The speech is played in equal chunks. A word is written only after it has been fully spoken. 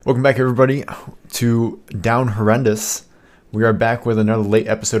Welcome back, everybody, to Down Horrendous. We are back with another late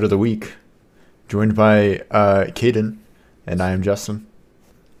episode of the week, joined by Caden, and I am Justin.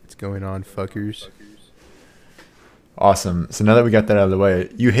 What's going on, fuckers? Awesome. So now that we got that out of the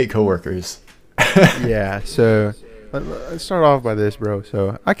way, you hate coworkers. Yeah, so let's start off by this, bro.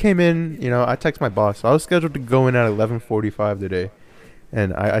 So I came in, I text my boss. So I was scheduled to go in at 11:45 today,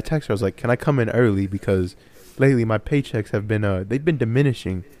 and I text her. I was like, "Can I come in early because lately my paychecks have been they've been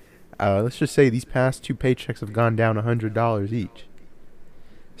diminishing. Let's just say these past two paychecks have gone down $100 each.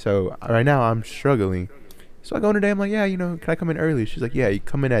 So right now I'm struggling. So I go in today. I'm like, yeah, can I come in early? She's like, yeah, you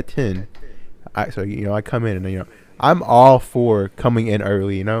come in at 10. I come in and I'm all for coming in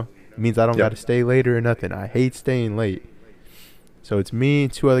early. It means I don't got to stay later or nothing. I hate staying late. So it's me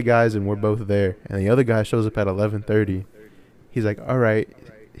and two other guys, and we're both there. And the other guy shows up at 11:30. He's like, all right.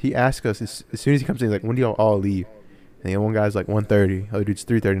 He asks us as soon as he comes in, he's like, when do y'all all leave? And the one guy's like 1:30. The other dude's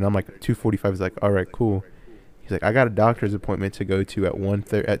 3:30. And I'm like 2:45. He's like, all right, cool. He's like, I got a doctor's appointment to go to at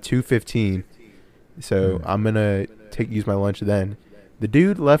 2:15. So I'm gonna use my lunch then. The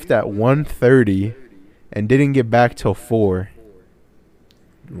dude left at 1:30 and didn't get back till 4.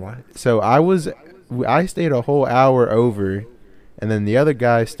 What? So I stayed a whole hour over, and then the other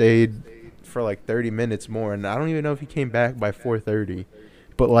guy stayed for like 30 minutes more, and I don't even know if he came back by 4:30.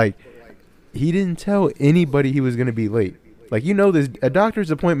 But like, he didn't tell anybody he was gonna be late. Like, this a doctor's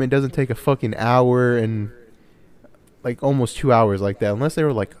appointment doesn't take a fucking hour and like almost 2 hours like that, unless they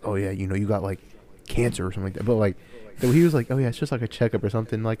were like, oh yeah, you got like cancer or something like that. But like, so he was like, oh yeah, it's just like a checkup or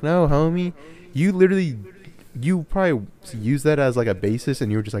something. Like, no, homie, you probably use that as like a basis,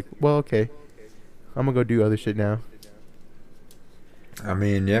 and you were just like, well, okay, I'm gonna go do other shit now. I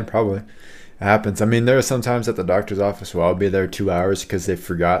mean, yeah, probably. It happens. I mean, there are some times at the doctor's office where I'll be there 2 hours because they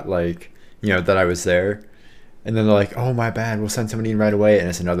forgot, that I was there. And then they're like, oh, my bad, we'll send somebody in right away. And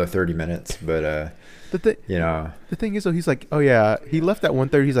it's another 30 minutes. But, The thing is, though, he's like, oh yeah, he left at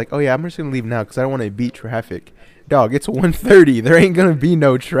 1:30. He's like, oh yeah, I'm just gonna leave now because I don't want to beat traffic. Dog, it's 1:30. There ain't gonna be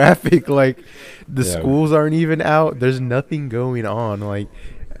no traffic. Like, the schools aren't even out. There's nothing going on. Like,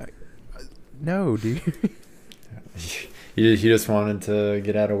 no, dude. He just wanted to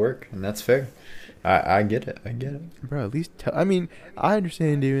get out of work, and that's fair. I get it. Bro, at least I mean, I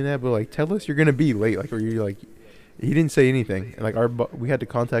understand doing that, but like, tell us you're gonna be late. Like, or you're like, he didn't say anything. And like, we had to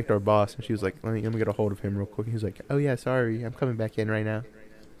contact our boss, and she was like, let me get a hold of him real quick. He was like, oh yeah, sorry, I'm coming back in right now.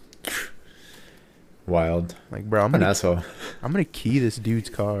 Wild. Like, bro, an asshole. I'm gonna key this dude's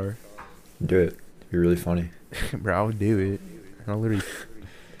car. Do it. It'd be really funny. Bro, I'll do it. I'll literally.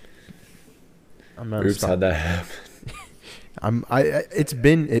 I'm not. Oops, how'd that happen?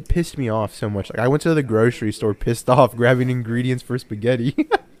 It pissed me off so much. Like, I went to the grocery store pissed off grabbing ingredients for spaghetti.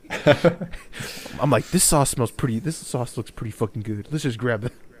 I'm like, this sauce looks pretty fucking good. Let's just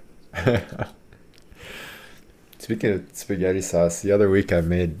grab it. Speaking of spaghetti sauce, the other week I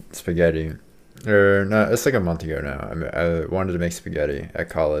made spaghetti. Or no, it's like a month ago now. I wanted to make spaghetti at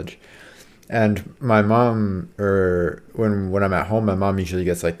college. And my mom, or when I'm at home, my mom usually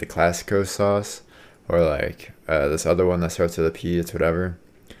gets like the Classico sauce, or like this other one that starts with a P, it's whatever.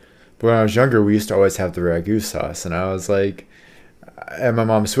 But when I was younger, we used to always have the ragu sauce, and I was like, and my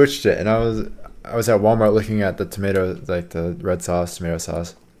mom switched it, and I was at Walmart looking at the tomato, like the red sauce, tomato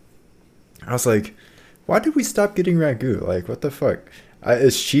sauce. I was like, why did we stop getting ragu? Like, what the fuck?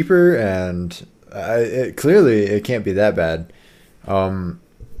 It's cheaper, and clearly it can't be that bad.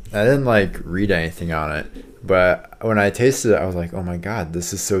 I didn't like read anything on it, but when I tasted it, I was like, "Oh my god,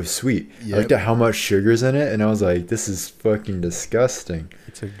 this is so sweet." Yep. I looked at how much sugar's in it, and I was like, "This is fucking disgusting."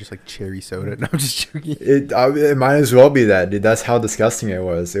 It's like just like cherry soda. No, I'm just joking. It might as well be that, dude. That's how disgusting it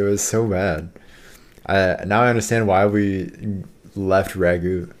was. It was so bad. Now I understand why we left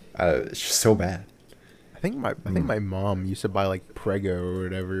ragu. It's just so bad. I think my mom used to buy like Prego or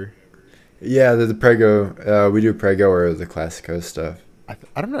whatever. Yeah, the Prego. We do Prego or the Classico stuff.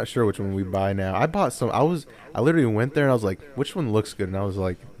 I'm not sure which one we buy now. I bought some. I literally went there and I was like, which one looks good? And I was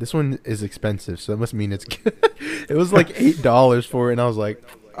like, this one is expensive, so that must mean it's good. It was like $8 for it, and I was like,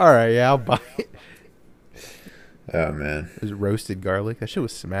 all right, yeah, I'll buy it. Oh man, it was roasted garlic. That shit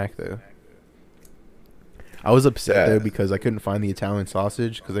was smack though. I was upset though because I couldn't find the Italian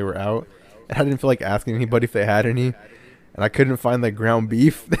sausage because they were out, and I didn't feel like asking anybody if they had any, and I couldn't find the ground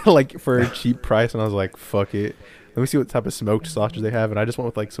beef like for a cheap price, and I was like, fuck it. Let me see what type of smoked sausage they have, and I just went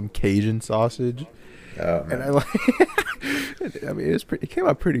with like some Cajun sausage. Oh, man. And I mean, it came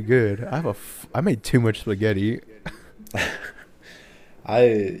out pretty good. I made too much spaghetti. So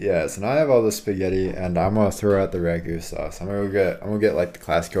now I have all the spaghetti, and I'm gonna throw out the ragu sauce. I'm gonna get like the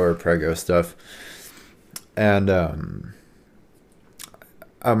Classico or Prego stuff, and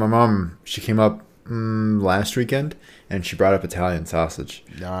My mom, she came up last weekend, and she brought up Italian sausage.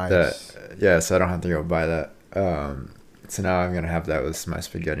 That Nice. yeah, so I don't have to go buy that. So now I'm gonna have that with my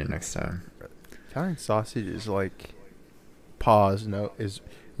spaghetti next time. Italian sausage is like pause. No, is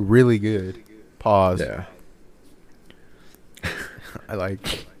really good. Pause. Yeah. I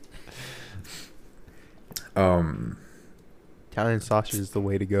like Um. Italian sausage is the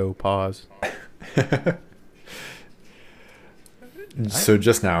way to go. Pause. So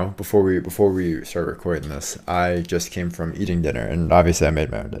just now, before we start recording this, I just came from eating dinner, and obviously I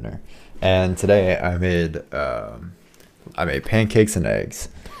made my own dinner. And today I made pancakes and eggs.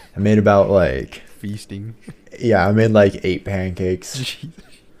 I made about like Feasting. yeah, I made like 8 pancakes,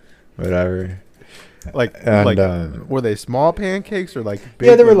 whatever. And Were they small pancakes or like big,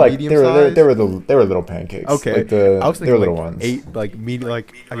 yeah, they were like like medium size? they were little pancakes. Okay, like I was they were thinking little like ones. 8, like medium,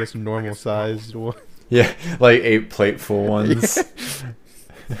 like I guess normal sized one. Yeah, like 8 plateful ones.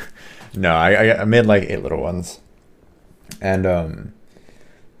 No, I made like 8 little ones, and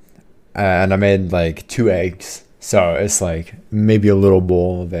I made like 2 eggs. So it's like maybe a little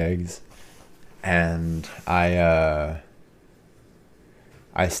bowl of eggs, and I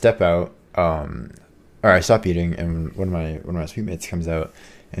step out, or I stop eating, and one of my sweet mates comes out,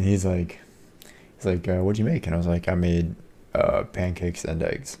 and he's like, what'd you make? And I was like, I made pancakes and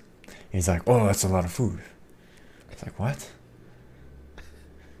eggs. He's like, oh, that's a lot of food. I was like, what?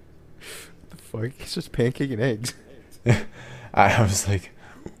 The fuck? It's just pancake and eggs. I was like,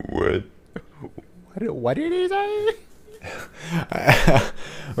 what? What did he say?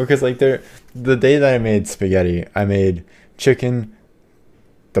 Because like the day that I made spaghetti, I made chicken,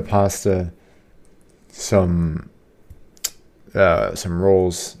 the pasta, some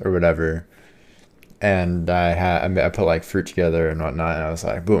rolls or whatever, and I put like fruit together and whatnot, and I was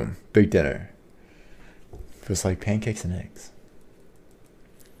like, boom, big dinner. It was like pancakes and eggs.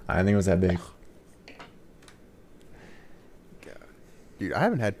 I didn't think it was that big. Dude, I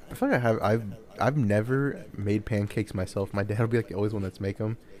feel like I've never made pancakes myself. My dad will be like the always one that's make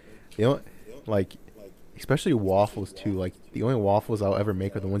them. You know, like especially waffles too. Like the only waffles I'll ever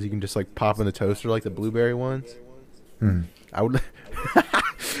make are the ones you can just like pop in the toaster, like the blueberry ones. Hmm. I would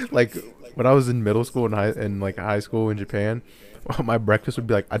like when I was in middle school and like high school in Japan, my breakfast would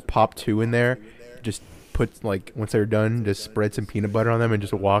be like I'd pop 2 in there, just put like once they're done, just spread some peanut butter on them and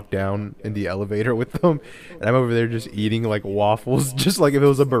just walk down in the elevator with them. And I'm over there just eating like waffles, just like if it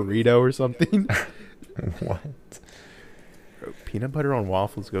was a burrito or something. What? Bro, peanut butter on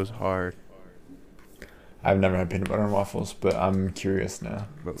waffles goes hard. I've never had peanut butter and waffles, but I'm curious now,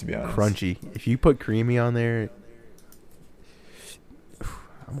 But to be honest. crunchy. If you put creamy on there, I'm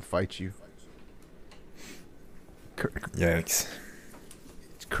gonna fight you. Yikes.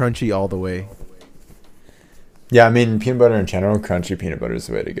 It's crunchy all the way. Yeah, I mean, peanut butter in general, crunchy peanut butter is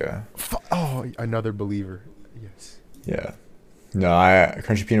the way to go. Oh, another believer. Yes. Yeah. No,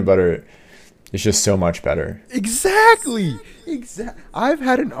 crunchy peanut butter is just so much better. Exactly. I've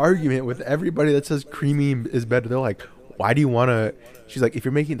had an argument with everybody that says creamy is better. They're like, why do you want to? She's like, if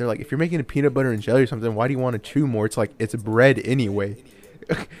you're making a peanut butter and jelly or something, why do you want to chew more? It's like it's bread anyway.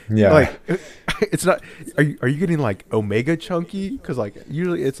 Yeah. Like it's not. Are you getting like omega chunky? Because like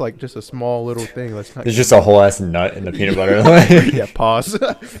usually it's like just a small little thing. That's not. There's just a whole ass nut in the peanut butter. Yeah. Pause.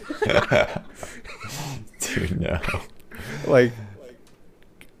 Dude, no. Like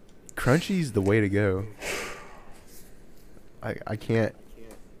crunchy's the way to go. I can't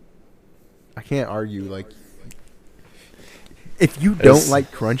argue. Like if you don't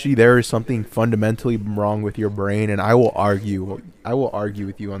like crunchy, there is something fundamentally wrong with your brain, and I will argue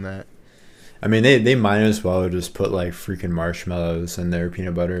with you on that. I mean, they might as well just put like freaking marshmallows in their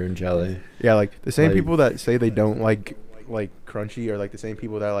peanut butter and jelly. Yeah, like the same Like- people that say they don't like crunchy are like the same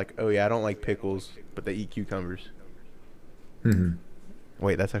people that are like, oh yeah, I don't like pickles, but they eat cucumbers. Hmm.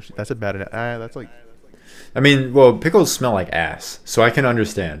 Wait, that's a bad. That's like. I mean, well, pickles smell like ass, so I can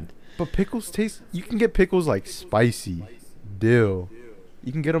understand. But pickles taste. You can get pickles like spicy, dill.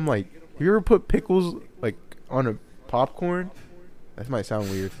 You can get them like. Have you ever put pickles like on a popcorn? That might sound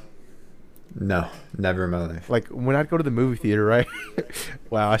weird. No, never in my life. Like when I'd go to the movie theater, right?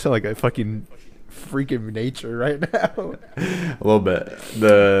 Wow, I sound like a fucking freak of nature right now. A little bit.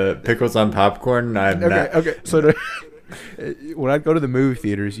 The pickles on popcorn, I've not. Okay. So when I'd go to the movie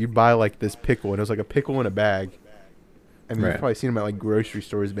theaters, you'd buy like this pickle, and it was like a pickle in a bag. I mean, Right. you've probably seen them at like grocery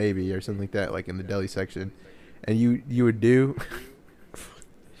stores, maybe, or something like that, like in the deli section. And you would do,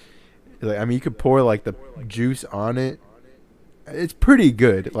 like, I mean, you could pour like the juice on it. It's pretty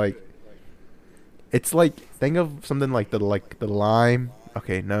good. Like, it's like think of something like the lime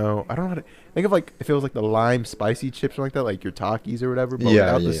Okay, no, I don't know how to think of like if it was like the lime spicy chips or like that, like your Takis or whatever, but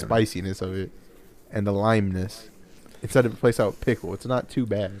Yeah, without the yeah. spiciness of it and the limeness. Instead of replace out with pickle, it's not too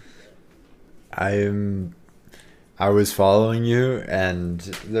bad. I'm I was following you, and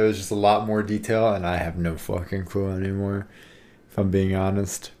there was just a lot more detail, and I have no fucking clue anymore, if I'm being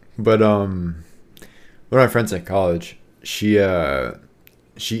honest. But one of my friends at college, she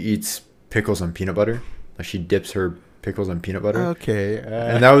eats pickles and peanut butter. Like she dips her pickles in peanut butter, Okay,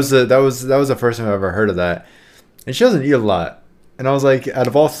 and that was the first time I've ever heard of that. And she doesn't eat a lot. And I was like, out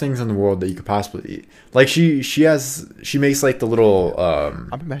of all things in the world that you could possibly eat, like she makes like the little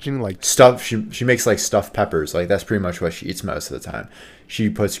I'm imagining like stuff. She makes like stuffed peppers. Like that's pretty much what she eats most of the time. She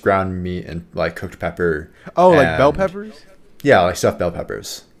puts ground meat and like cooked pepper. like bell And peppers. yeah, like stuffed bell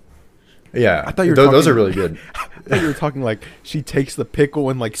peppers. Yeah, I thought you were those are talking- really good. I thought you were talking like she takes the pickle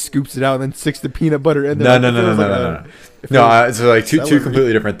and like scoops it out and then sticks the peanut butter in there. No, Like, no, if it no, no, was, no, like, no, a- no. if it No, was so like two celery.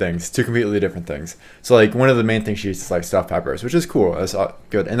 completely different things. Two completely different things. So like one of the main things she eats is like stuffed peppers, which is cool. That's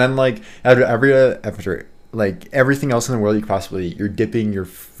good. And then like after like everything else in the world you could possibly eat, you're dipping your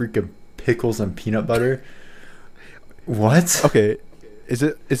freaking pickles in peanut butter. What? Okay, is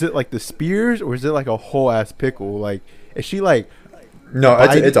it like the spears or is it like a whole ass pickle? Like is she like No,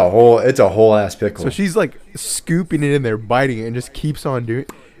 bite- it's a whole ass pickle. so she's like scooping it in there, biting it, and just keeps on doing.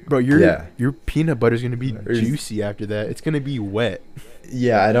 Bro, Yeah. your peanut butter's gonna be There's- juicy after that. It's gonna be wet.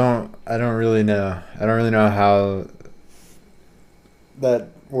 Yeah, I don't really know. I don't really know how that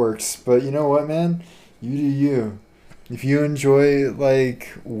works. But you know what, man? You do you. If you enjoy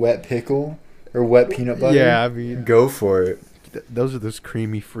like wet pickle or wet peanut butter, Yeah, I mean, go for it. those are those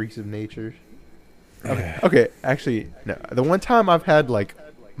creamy freaks of nature. Okay, actually, no. The one time I've had like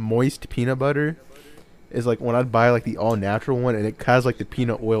moist peanut butter is like when I'd buy like the all natural one and it has like the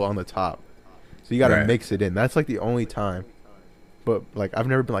peanut oil on the top. So you gotta Right. mix it in. That's like the only time. But like I've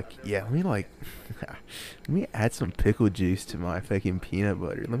never been like, yeah, let me like let me add some pickle juice to my fucking peanut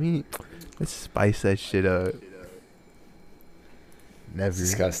butter. Let's spice that shit up. Never. It's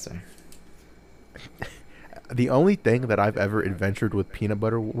disgusting. The only thing that I've ever adventured with peanut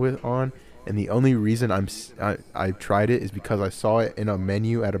butter and the only reason I tried it is because I saw it in a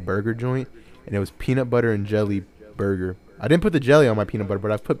menu at a burger joint, and it was peanut butter and jelly burger. I didn't put the jelly on my peanut butter,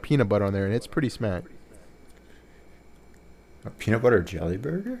 but I've put peanut butter on there, and it's pretty smack. A peanut butter jelly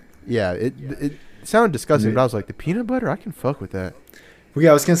burger? Yeah, it sounded disgusting, but I was like, the peanut butter, I can fuck with that. Well, yeah,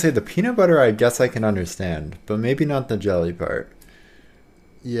 I was gonna say the peanut butter. I guess I can understand, but maybe not the jelly part.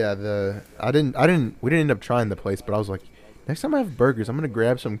 Yeah, we didn't end up trying the place, but I was like, next time I have burgers, I'm gonna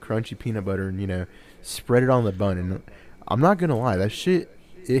grab some crunchy peanut butter and spread it on the bun. And I'm not gonna lie, that shit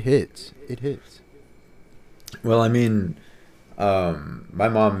it hits. Well, I mean, my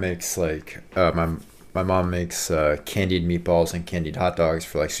mom makes like my mom makes candied meatballs and candied hot dogs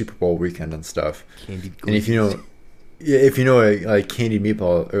for like Super Bowl weekend and stuff. Candied. And if you know, yeah, if you know like candied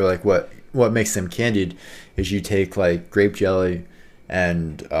meatball or like what makes them candied is you take like grape jelly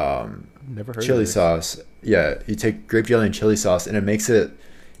and Never heard chili of this. sauce. Yeah, you take grape jelly and chili sauce, and it makes it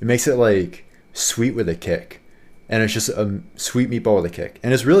like sweet with a kick, and it's just a sweet meatball with a kick,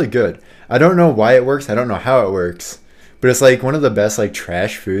 and it's really good. I don't know why it works. I don't know how it works, but it's like one of the best like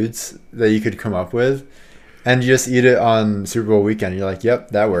trash foods that you could come up with, and you just eat it on Super Bowl weekend. You're like, yep,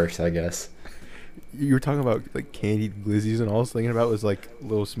 that works, I guess. You were talking about like candied glizzies, and all I was thinking about was like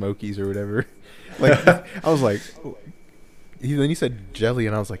Little Smokies or whatever. Like I was like, then he said jelly,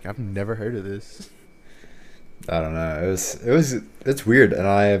 and I was like, I've never heard of this. I don't know. It's weird, and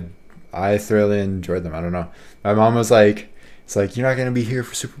I thoroughly enjoyed them. I don't know. My mom was like, it's like you're not gonna be here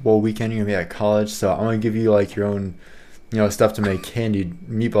for Super Bowl weekend. You're gonna be at college, so I'm gonna give you like your own, stuff to make candied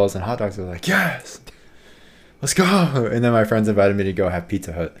meatballs and hot dogs. I was like, yes, let's go. And then my friends invited me to go have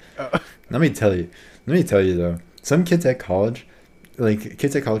Pizza Hut. Let me tell you though, some kids at college, who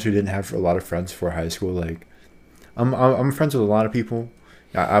didn't have a lot of friends for high school, like, I'm friends with a lot of people.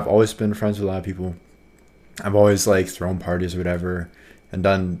 I've always been friends with a lot of people. I've always like thrown parties or whatever, and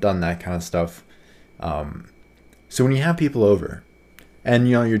done that kind of stuff. So when you have people over, and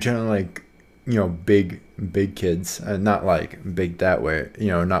you're generally like, big kids, and not like big that way,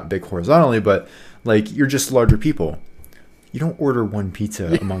 not big horizontally, but like you're just larger people. You don't order one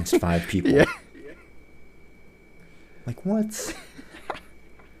pizza amongst 5 people. Yeah. Like what?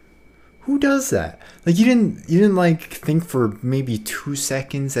 Who does that? Like you didn't like think for maybe 2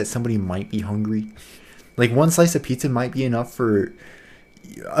 seconds that somebody might be hungry? Like one slice of pizza might be enough for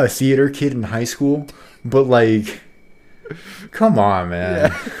a theater kid in high school, but like, come on,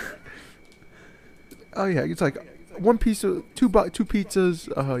 man. Yeah. Oh yeah, it's like one pizza, two pizzas.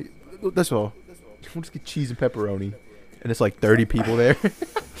 That's all. We'll just get cheese and pepperoni. and it's like 30 people there.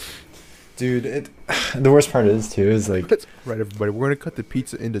 Dude, the worst part is like, Right, everybody, we're gonna cut the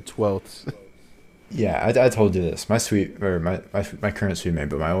pizza into 12ths. yeah, I told you this. My current suite mate,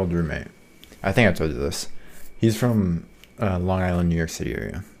 but my old roommate. I think I told you this. He's from Long Island, New York City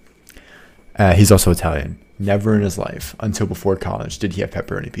area. He's also Italian. Never in his life, until before college, did he have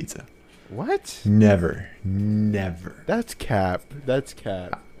pepperoni pizza. What? Never. That's cap. That's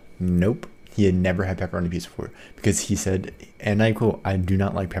cap. Nope. He had never had pepperoni pizza before because he said, and I quote, "I do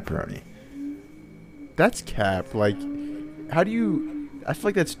not like pepperoni." That's cap. Like, how do you? I feel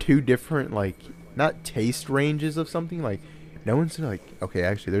like that's two different, like, not taste ranges of something. Like, no one's like, okay,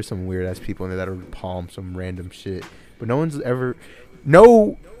 actually, there's some weird ass people in there that are palm some random shit, but no one's ever,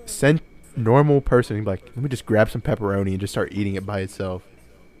 no normal person would be like, let me just grab some pepperoni and just start eating it by itself.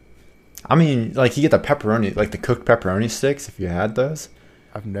 I mean, like, you get the pepperoni, like the cooked pepperoni sticks. If you had those,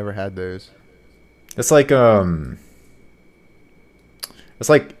 I've never had those. it's like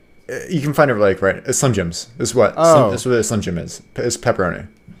you can find it like right. It's Slim Jims. It's what? Oh. That's what a Slim Jim is. It's pepperoni.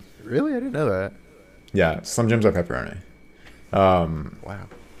 Really? I didn't know that. Yeah, Slim Jims are pepperoni. Wow.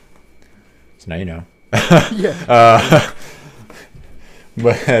 So now you know. Yeah.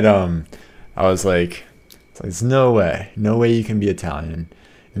 But I was like, there's no way you can be Italian,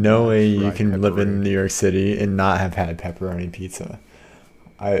 no way you can live in New York City and not have had pepperoni pizza.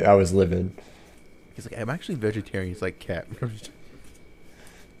 I was livid. He's like, I'm actually vegetarian. He's like, cat.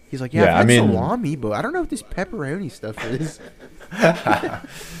 He's like, yeah, Yeah, I've I had mean- salami, but I don't know what this pepperoni stuff is.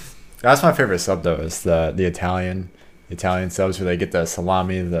 That's my favorite sub though. Is the Italian subs where they get the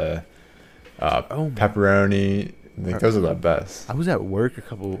salami, the pepperoni. Like, those are the best. I was at work a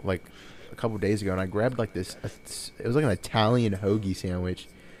couple days ago, and I grabbed like this. It was like an Italian hoagie sandwich.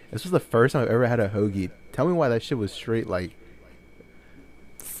 This was the first time I've ever had a hoagie. Tell me why that shit was straight like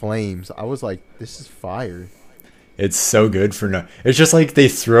flames. I was like, this is fire. It's so good for no. It's just like they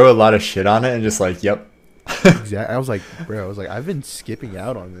throw a lot of shit on it and just like, yep. Exactly. I was like, bro. I was like, I've been skipping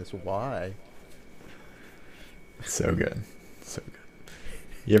out on this. Why? So good. So good.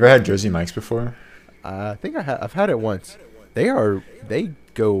 You ever had Jersey Mike's before? I think I've had it once. They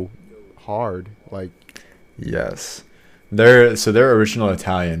go hard. Like, Yes. They're original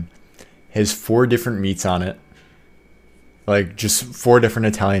Italian. Has 4 different meats on it. Like, just 4 different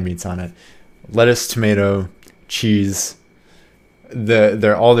Italian meats on it. Lettuce, tomato, cheese.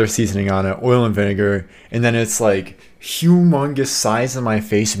 They're all their seasoning on it, oil and vinegar, and then it's like humongous size of my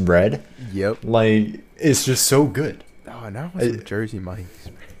face bread. yep. Like, it's just so good. Oh, now I want some Jersey Mike's.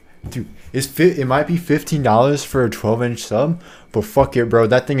 Dude, it might be $15 for a 12-inch sub, but fuck it, bro.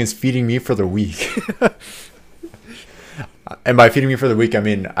 That thing is feeding me for the week. And by feeding me for the week, I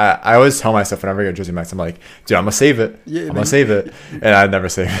mean, I always tell myself whenever I get Jersey Mike's, I'm like, dude, I'm going to save it. Yeah, I'm going to save it. And I never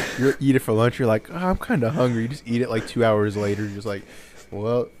save it. You eat it for lunch. You're like, oh, I'm kind of hungry. You just eat it like 2 hours later. You're just like,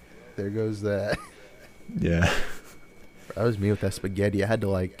 well, there goes that. Yeah. That was me with that spaghetti. I had to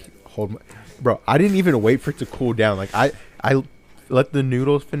like hold my, bro. I didn't even wait for it to cool down. Like I let the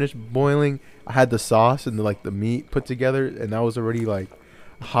noodles finish boiling. I had the sauce and the meat put together, and that was already like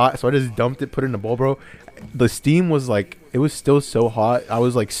hot. So I just dumped it, put it in a bowl, bro. The steam was like, it was still so hot. I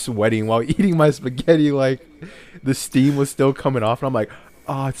was like sweating while eating my spaghetti. Like the steam was still coming off, and I'm like,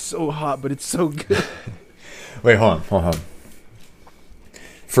 oh, it's so hot, but it's so good. Wait, hold on.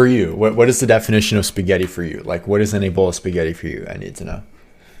 For you, what is the definition of spaghetti for you? Like, what is in a bowl of spaghetti for you? I need to know.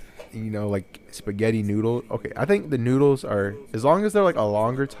 You know, like spaghetti noodle. Okay, I think the noodles are, as long as they're like a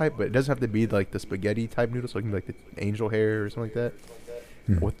longer type, but it doesn't have to be like the spaghetti type noodles. So it can be like the angel hair or something like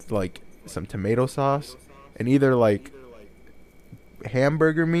that, with like some tomato sauce, and either like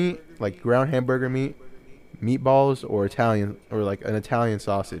hamburger meat, like ground hamburger meat, meatballs, or Italian, or like an Italian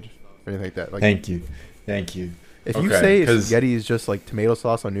sausage, or anything like that. Like, Thank you. if you Okay, say 'cause spaghetti is just like tomato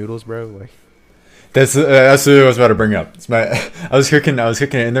sauce on noodles, bro, like that's what I was about to bring up. I was cooking,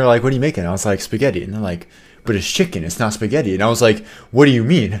 and they're like, "What are you making?" I was like, "Spaghetti," and they're like, "But it's chicken. It's not spaghetti." And I was like, "What do you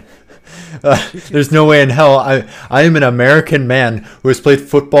mean?" There's no way in hell. I am an American man who has played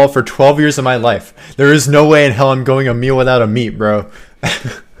football for 12 years of my life. There is no way in hell I'm going a meal without a meat, bro.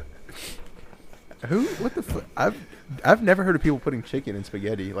 who? What the fuck? I've never heard of people putting chicken in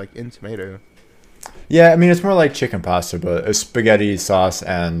spaghetti, like in tomato. Yeah, I mean, it's more like chicken pasta, but a spaghetti sauce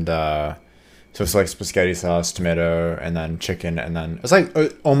and so it's like spaghetti sauce, tomato, and then chicken, and then it's like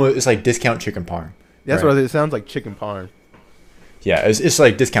it's like discount chicken parm. That's right? what it sounds like. Chicken parm. Yeah, it's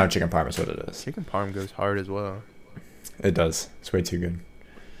like discount chicken parm is what it is. Chicken parm goes hard as well. It does. It's way too good.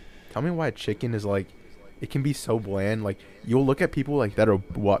 Tell me why chicken is like, it can be so bland. Like you'll look at people like that are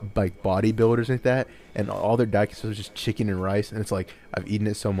like bodybuilders like that, and all their diet is just chicken and rice, and it's like I've eaten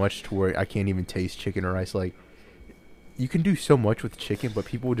it so much to where I can't even taste chicken or rice. Like you can do so much with chicken, but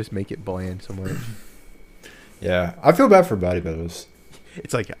people will just make it bland so much. Yeah, I feel bad for bodybuilders.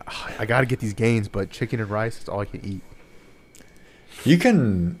 It's like I gotta get these gains, but chicken and rice is all I can eat. You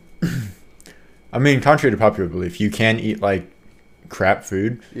can, I mean, contrary to popular belief, you can eat like crap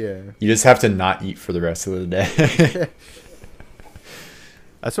food. Yeah. You just have to not eat for the rest of the day.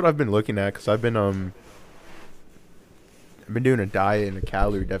 That's what I've been looking at because I've been doing a diet and a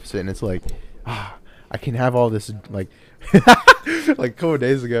calorie deficit, and it's like, I can have all this like, like a couple of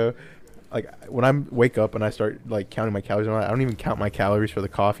days ago, like when I wake up and I start like counting my calories, I don't even count my calories for the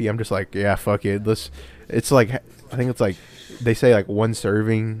coffee. I'm just like, yeah, fuck it. It's like I think it's like they say like one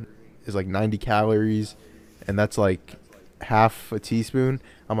serving is like 90 calories, and that's like half a teaspoon.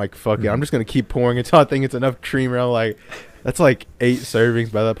 I'm like, fuck it. I'm just gonna keep pouring until I think it's enough creamer. I'm like, that's like 8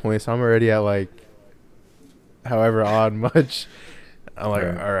 servings by that point, so I'm already at like however odd much. I'm like,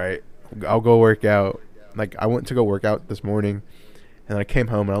 all right, I'll go work out. Like I went to go work out this morning, and I came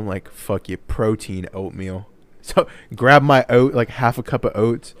home and I'm like, fuck you, protein oatmeal. So grab my oat, like half a cup of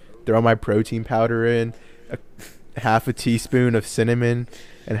oats, throw my protein powder in, half a teaspoon of cinnamon,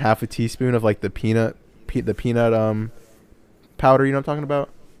 and half a teaspoon of like the peanut powder. You know what I'm talking about?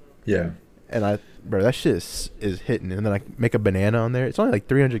 Yeah. And bro, that shit is hitting. And then I make a banana on there. It's only like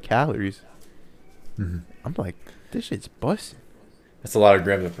 300 calories. Mm-hmm. I'm like, this shit's busting. That's a lot of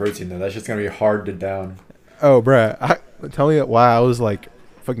grams of protein, though. That's just going to be hard to down. Oh, bro. Tell me why I was like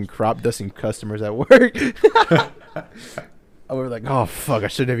fucking crop dusting customers at work. I was like, oh, fuck, I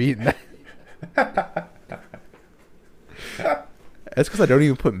shouldn't have eaten that. That's because I don't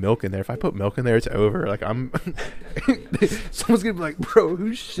even put milk in there. If I put milk in there, it's over. Like, someone's going to be like, bro,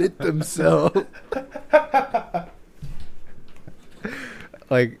 who shit themselves?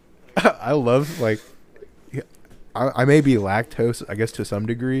 Like, I love, like, I may be lactose, I guess, to some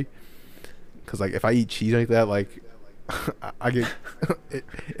degree. Because, like, if I eat cheese like that, like, I get, it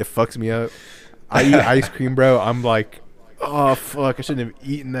fucks me up. I eat ice cream, bro. I'm like, oh, fuck, I shouldn't have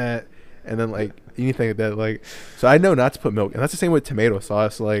eaten that. And then, like, anything like that, like, so I know not to put milk. And that's the same with tomato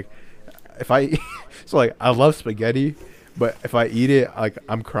sauce. Like, if I, so, like, I love spaghetti, but if I eat it, like,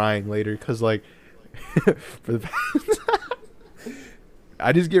 I'm crying later. Because, like, for the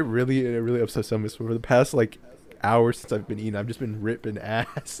I just get really upset sometimes. For the past, like, hours since I've been eating, I've just been ripping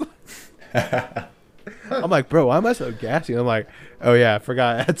ass. I'm like, bro, why am I so gassy? And I'm like, oh yeah, I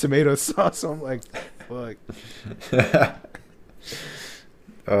forgot I had tomato sauce. So I'm like, fuck.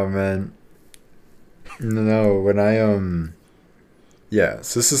 Oh man. No, when I yeah,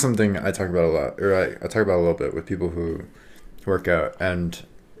 so this is something I talk about a lot, or I talk about a little bit with people who work out. And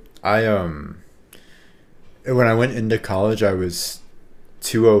I when I went into college, I was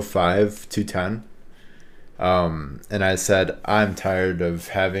 205, 210. And I said, I'm tired of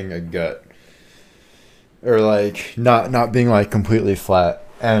having a gut, or like not being like completely flat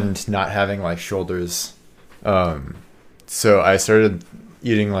and not having like shoulders. So I started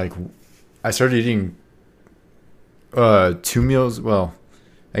eating 2 meals. Well,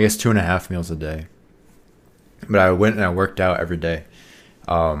 I guess 2.5 meals a day, but I went and I worked out every day.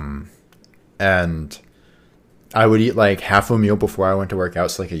 And I would eat like half a meal before I went to work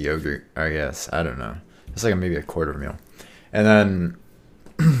out. So like a yogurt, I guess. I don't know. It's like maybe a quarter meal. And then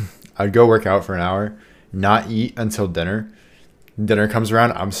I'd go work out for an hour, not eat until dinner. Dinner comes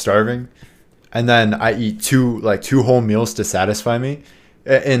around, I'm starving. And then I eat two whole meals to satisfy me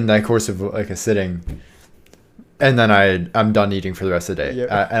in the course of like a sitting. And then I'm done eating for the rest of the day. Yep.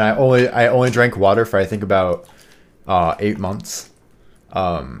 And I only drank water for I think about 8 months.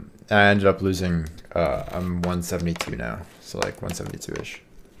 And I ended up losing, I'm 172 now. So like 172-ish.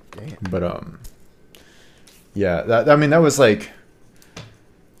 Damn. But yeah, that was like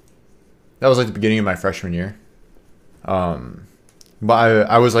the beginning of my freshman year. But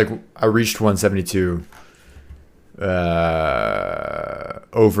I was like, I reached 172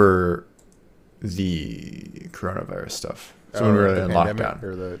 over the coronavirus stuff. So when we were in lockdown.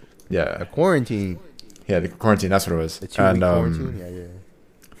 Or the quarantine. Yeah, the quarantine, that's what it was. The 2-week quarantine? Yeah.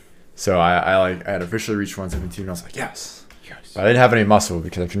 So I had officially reached 172 and I was like, yes. But I didn't have any muscle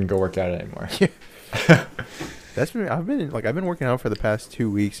because I couldn't go work out anymore. Yeah. I've been working out for the past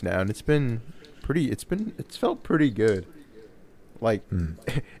 2 weeks now, and it's felt pretty good. Like,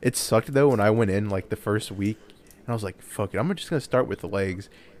 it sucked though when I went in like the first week, and I was like, fuck it, I'm just gonna start with the legs,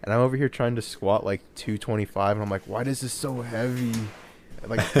 and I'm over here trying to squat like 225, and I'm like, why is this so heavy?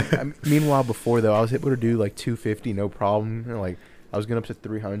 Like, meanwhile before though, I was able to do like 250 no problem, and like I was getting up to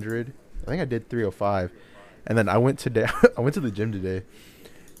 300. I think I did 305, and then I went to the gym today.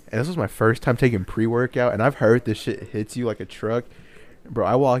 And this was my first time taking pre-workout, and I've heard this shit hits you like a truck. Bro,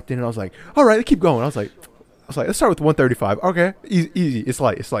 I walked in and I was like, all right, keep going. I was like, was like, let's start with 135. Okay, easy. It's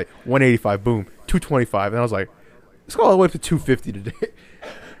like 185. Boom, 225. And I was like, let's go all the way up to 250 today.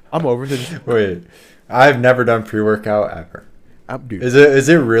 I'm over it. Wait, I've never done pre-workout ever. Dude, Is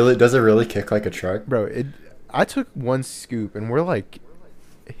it really? Does it really kick like a truck? bro, I took one scoop and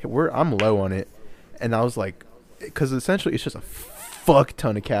I'm low on it, and I was like, because essentially it's just a fuck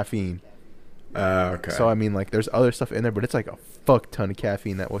ton of caffeine. Okay. So I mean, like, there's other stuff in there, but it's like a fuck ton of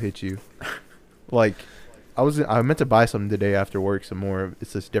caffeine that will hit you. Like, I meant to buy something today after work. Some more.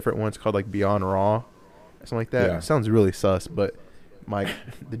 It's this different one. It's called like Beyond Raw, or something like that. Yeah. It sounds really sus, but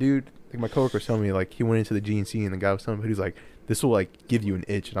the dude, like my coworker was telling me, like, he went into the GNC and the guy was telling me, he was like, this will like give you an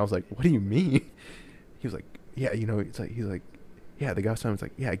itch, and I was like, what do you mean? He was like, yeah, you know, it's like, he's like, yeah, the guy was telling me, it's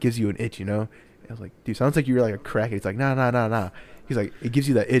like, yeah, it gives you an itch, you know. And I was like, dude, sounds like you're like a crackhead. He's like, nah. He's like, it gives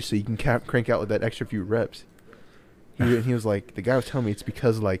you that itch so you can crank out with that extra few reps. He was like, the guy was telling me it's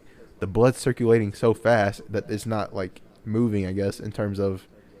because like the blood's circulating so fast that it's not like moving, I guess, in terms of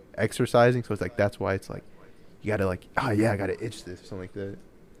exercising. So it's like, that's why it's like, you gotta like, I gotta itch this or something like that.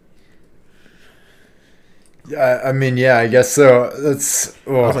 Yeah, I mean, yeah, I guess so. That's.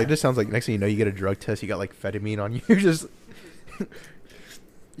 Well, I was like, this sounds like next thing you know, you get a drug test, you got like ketamine on you. Just,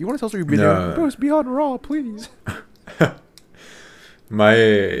 you want to tell us where you've been doing? Bro, it's Beyond Raw, please.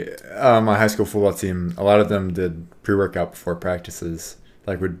 My high school football team, a lot of them did pre-workout before practices,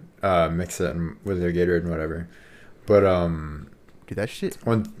 like would mix it with their Gatorade and whatever. But dude, that shit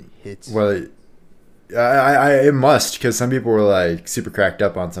hits. Well, it must, because some people were like super cracked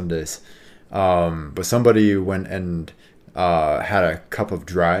up on some days. But somebody went and had a cup of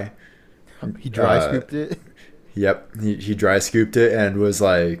dry. He dry scooped it. Yep, he dry scooped it and was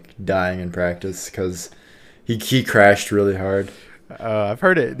like dying in practice because he crashed really hard. I've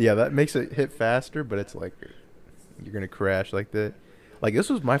heard it. Yeah, that makes it hit faster, but it's like you're gonna crash like that. Like, this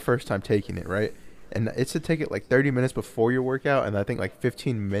was my first time taking it, right? And it's to take it like 30 minutes before your workout, and I think like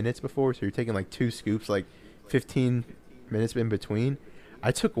 15 minutes before. So you're taking like 2 scoops, like 15 minutes in between.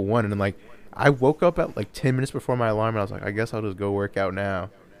 I took one, and then like I woke up at like 10 minutes before my alarm, and I was like, I guess I'll just go work out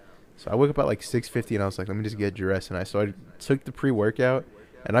now. So I woke up at like 6:50, and I was like, let me just get dressed. And I took the pre-workout,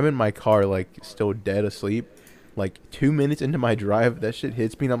 and I'm in my car like still dead asleep. Like 2 minutes into my drive, that shit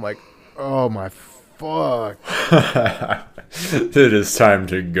hits me, and I'm like, oh my fuck. It is time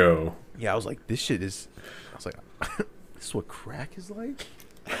to go. Yeah, I was like, I was like, this is what crack is like?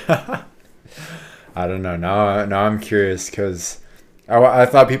 I don't know. Now I'm curious because I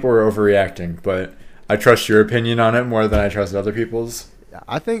thought people were overreacting, but I trust your opinion on it more than I trust other people's.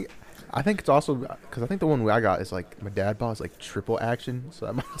 I think it's also because I think the one I got is like my dad bought is like triple action, so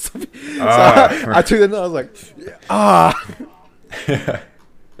that might also be. I took it and I was like,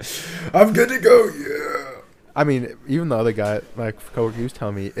 I'm good to go. Yeah. I mean, even the other guy, my coworker, he was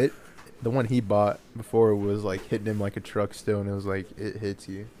telling me the one he bought before was like hitting him like a truck still, and it was like it hits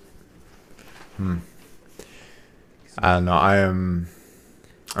you. I don't know.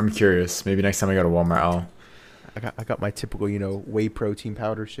 I'm curious. Maybe next time I go to Walmart, I got my typical, whey protein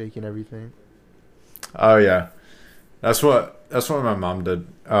powder shake and everything. Oh yeah, that's what my mom did.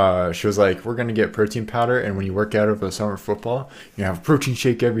 She was like, "We're gonna get protein powder, and when you work out over the summer football, you have a protein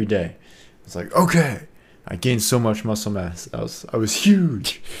shake every day." I was like, "Okay." I gained so much muscle mass. I was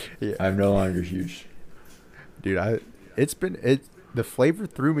huge. Yeah. I'm no longer huge. Dude, the flavor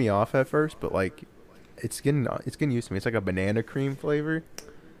threw me off at first, but like it's getting used to me. It's like a banana cream flavor.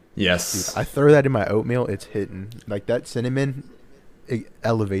 Yes. Dude, I throw that in my oatmeal, it's hitting. Like that cinnamon, it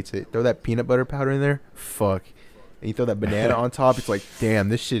elevates it. Throw that peanut butter powder in there, fuck. And you throw that banana on top, it's like, damn,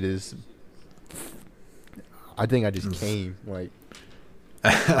 this shit is. I think I just came like.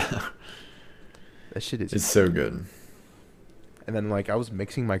 That shit is. It's so good. And then like I was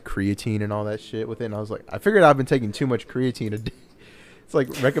mixing my creatine and all that shit with it, and I was like, I figured I've been taking too much creatine a day. It's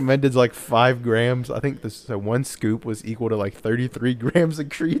like recommended like 5 grams. I think this one scoop was equal to like 33 grams of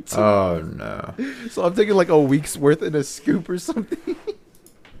creatine. Oh no! So I'm taking like a week's worth in a scoop or something.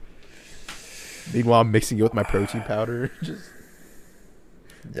 Meanwhile, I'm mixing it with my protein powder. Just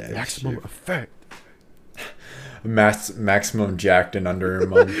maximum effect. Maximum jacked in under a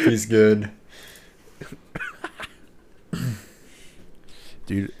month. He's good.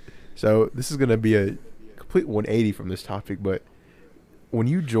 Dude, so this is gonna be a complete 180 from this topic, but when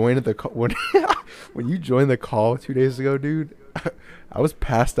you joined when you joined the call 2 days ago, dude, I was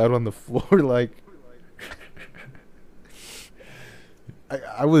passed out on the floor. Like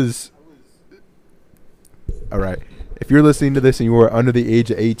I was. All right, if you're listening to this and you are under the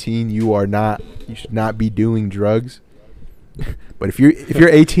age of 18, you should not be doing drugs. But if you're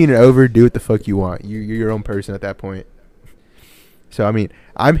 18 and over, do what the fuck you want. You're your own person at that point. So I mean,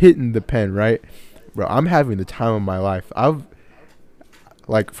 I'm hitting the pen, right? bro, I'm having the time of my life. I've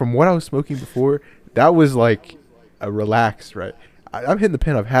like from what I was smoking before, that was like a relaxed, right? I'm hitting the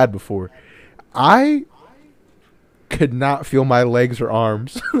pen I've had before. I could not feel my legs or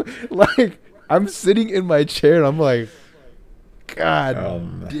arms. Like I'm sitting in my chair and I'm like,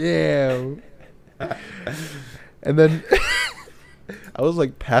 God damn. And then I was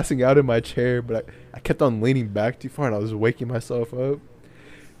like passing out in my chair, but I kept on leaning back too far and I was waking myself up.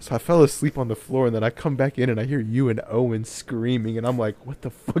 So I fell asleep on the floor, and then I come back in and I hear you and Owen screaming, and I'm like, what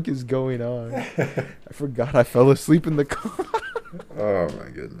the fuck is going on? I forgot I fell asleep in the car. Oh my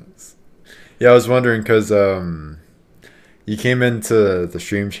goodness. Yeah, I was wondering because you came into the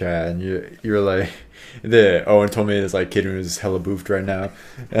stream chat and you were like, the Owen told me this like kid who's hella boofed right now,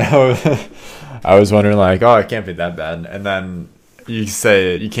 and I was wondering like, oh, it can't be that bad, and then you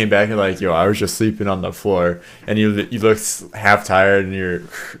say you came back and like, yo, I was just sleeping on the floor, and you looked half tired and you're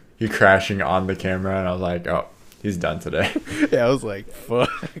crashing on the camera, and I was like, oh, he's done today. Yeah, I was like,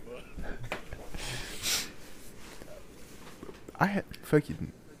 fuck. I had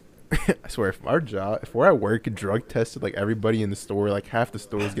fucking. I swear, if we're at work and drug tested like everybody in the store, like half the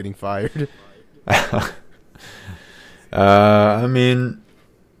store is getting fired. I mean,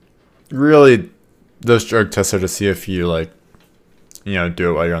 really, those drug tests are to see if you like, do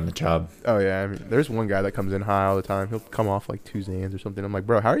it while you're on the job. Oh yeah, I mean, there's one guy that comes in high all the time. He'll come off like 2 Xans or something. I'm like,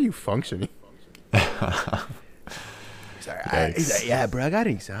 bro, how are you functioning? He's like, yeah, bro, I got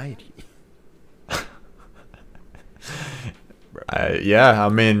anxiety. Yeah, I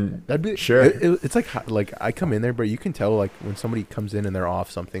mean, That'd be sure. It's like I come in there, but you can tell like when somebody comes in and they're off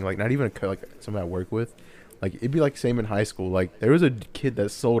something. Like not even like someone I work with. Like it'd be like same in high school. Like there was a kid that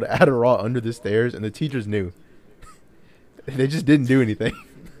sold Adderall under the stairs, and the teachers knew. They just didn't do anything.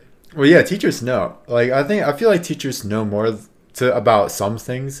 Well, yeah, teachers know. Like I feel like teachers know more about some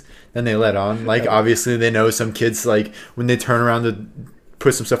things than they let on. Like obviously they know some kids like when they turn around to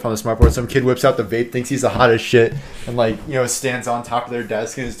put some stuff on the smartboard, some kid whips out the vape, thinks he's the hottest shit, and like stands on top of their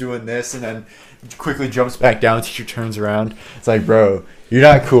desk and is doing this, and then quickly jumps back down. Teacher turns around. It's like, bro, you're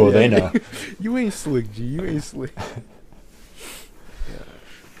not cool. Yeah. They know. You ain't slick, G. You ain't slick.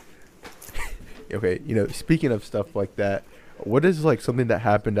 Yeah. Okay, speaking of stuff like that, what is like something that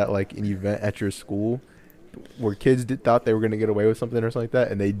happened at like an event at your school where kids thought they were gonna get away with something or something like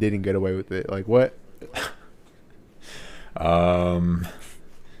that, and they didn't get away with it? Like what?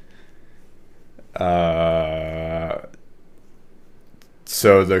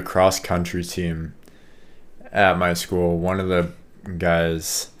 So the cross country team at my school, one of the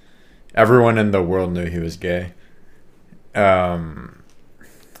guys, everyone in the world knew he was gay. But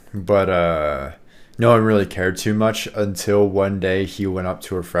no one really cared too much until one day he went up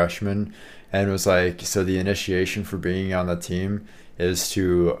to a freshman and was like, so the initiation for being on the team is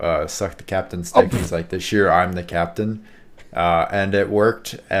to suck the captain's dick. He's like, this year I'm the captain. And it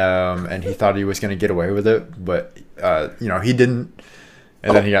worked, and he thought he was going to get away with it, but he didn't,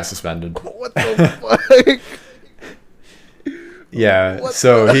 and then he got suspended. What the fuck? Yeah,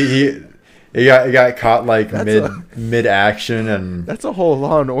 so he got caught like mid action, and that's a whole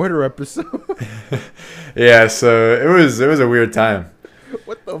Law and Order episode. Yeah, so it was a weird time.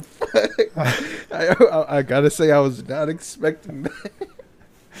 What the fuck? I gotta say I was not expecting that.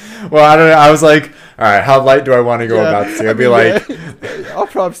 Well, I don't know. I was like, all right, how light do I want to go about this thing? I'd be like, all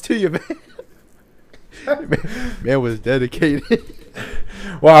props to you, man. Man was dedicated.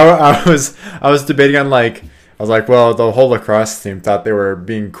 Well, I was debating on like, I was like, well, the whole lacrosse team thought they were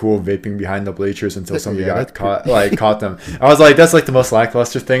being cool vaping behind the bleachers until somebody caught them. I was like, that's like the most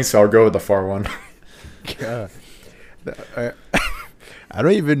lackluster thing, so I'll go with the far one. God. I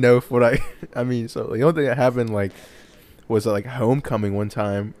don't even know if so the only thing that happened was like homecoming one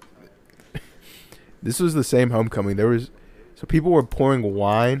time. This was the same homecoming. So people were pouring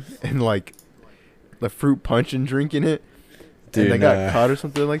wine and like the fruit punch and drinking it. Dude, and they got caught or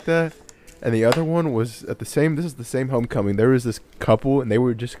something like that. And the other one was this is the same homecoming. There was this couple and they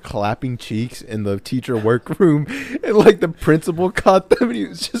were just clapping cheeks in the teacher workroom, and like the principal caught them and he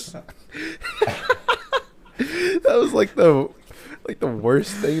was just that was like the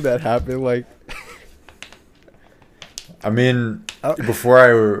worst thing that happened. Like, I mean, before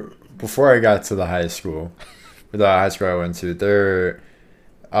I got to the high school I went to, the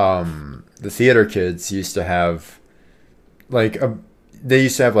theater kids used to have they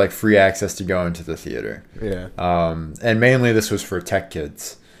used to have like free access to go into the theater. Yeah. And mainly this was for tech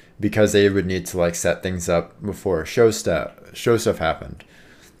kids because they would need to like set things up before show stuff happened.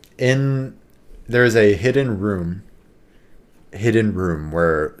 There's a hidden room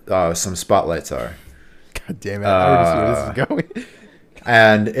where some spotlights are. God damn it! I already see where this is going.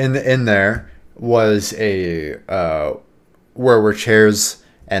 And in there was a where were chairs,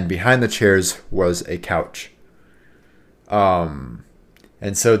 and behind the chairs was a couch. Um,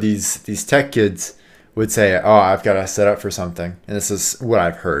 and so these tech kids would say, "Oh, I've got to set up for something," and this is what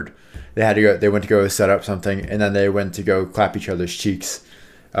I've heard. They had to go. They went to go set up something, and then they went to go clap each other's cheeks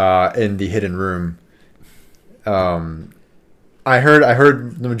in the hidden room. Um, I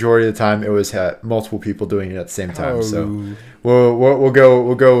heard the majority of the time it was multiple people doing it at the same time. So Oh,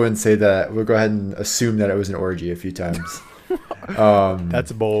 we'll go and say that we'll go ahead and assume that it was an orgy a few times.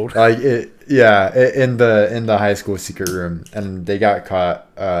 that's bold. Like it, yeah, in the high school secret room, and they got caught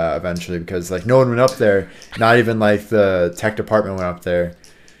eventually because like no one went up there, not even like the tech department went up there.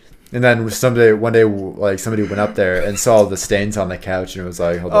 And then one day, like somebody went up there and saw the stains on the couch, and it was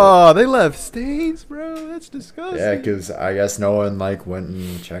like, hold on. Oh, they left stains, bro. That's disgusting. Yeah, because I guess no one like went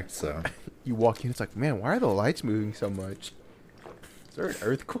and checked. So You walk in, it's like, man, why are the lights moving so much? Is there an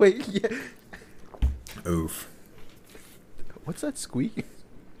earthquake? Yeah. oof. What's that squeak?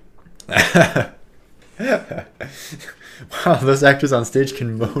 Wow, those actors on stage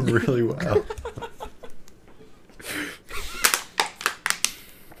can moan really well.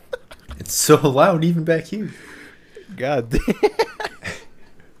 It's so loud even back here. God damn.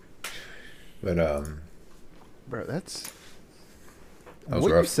 But Bro, that's... that was what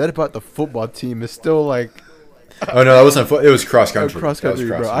you rough. said about the football team is still like... Oh no, that wasn't. It was cross country. cross That was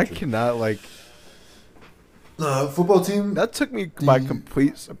country, bro. I cross-country. cannot, like... Football team. That took me by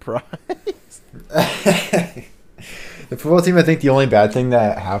complete surprise. The football team. I think the only bad thing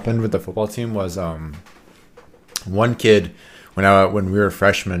that happened with the football team was one kid when we were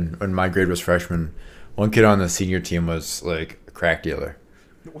freshmen, when my grade was freshman, one kid on the senior team was like a crack dealer.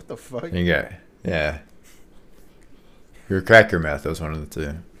 What the fuck? Yeah. Your cracker meth was one of the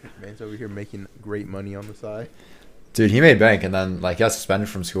two. Man's over here making great money on the side. Dude, he made bank and then like he got suspended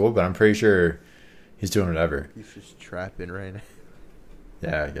from school, but I'm pretty sure he's doing whatever. He's just trapping right now.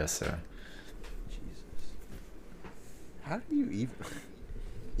 Yeah, I guess so. Jesus. How do you even...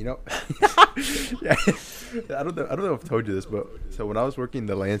 You know, yeah, I don't know if I've told you this, but so when I was working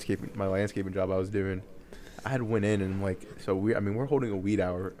my landscaping job I was doing, I had went in and like, so we're holding a weed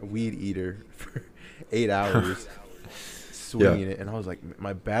eater for 8 hours, swinging it, and I was like,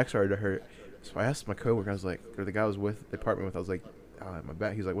 my back started to hurt. So I asked my coworker, I was like, or the guy I was with, the apartment with, I was like, my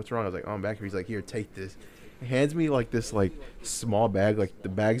back. He's like, what's wrong? I was like, oh, I'm back here. He's like, here, take this. He hands me like this like small bag, like the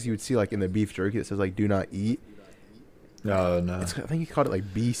bags you would see like in the beef jerky that says like do not eat. No. I think he called it like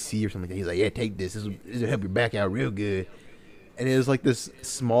BC or something like that. He's like, yeah, take this. This will help your back out real good. And it was like this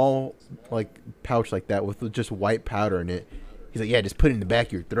small like pouch like that with just white powder in it. He's like, yeah, just put it in the back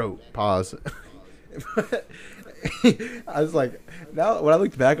of your throat. Pause. I was like, now when I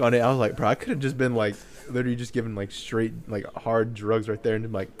looked back on it, I was like, bro, I could have just been like literally just given like straight like hard drugs right there and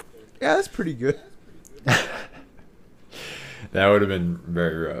been like, yeah, that's pretty good. That would have been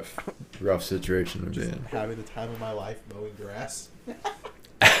very rough situation to be in. Having the time of my life mowing grass.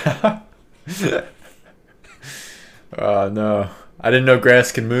 Oh no, I didn't know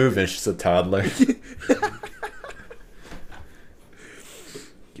grass can move. And she's a toddler.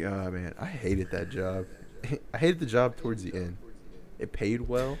 God, man, I hated that job. I hated the job towards the end. It paid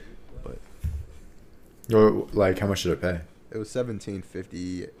well, but Like, how much did it pay? it was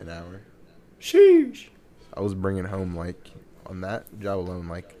 $17.50 an hour. Sheesh. I was bringing home like on that job alone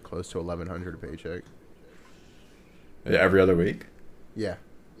like close to $1,100 a paycheck. Yeah, every other week. Yeah,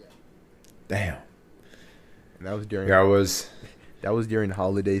 Damn. and that was during Yeah, during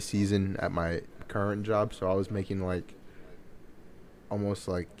holiday season at my current job. So I was making like almost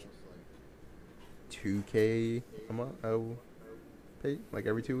like $2K a month. Pay like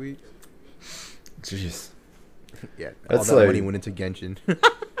every 2 weeks. Jeez. Yeah, That's all that like- money went into Genshin.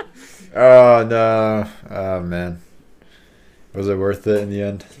 Oh no. Oh man. Was it worth it in the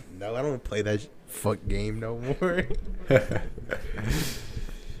end? No, I don't play that fuck game no more.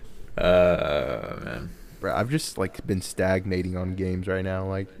 Man. Bro, I've just like been stagnating on games right now.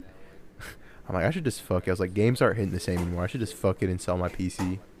 Like, I'm like, I should just fuck it. I was like, games aren't hitting the same anymore. I should just fuck it and sell my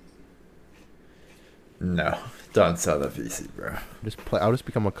PC. No, don't sell the PC, bro. I'll just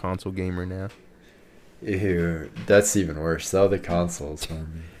become a console gamer now. Ew, that's even worse. Sell the consoles,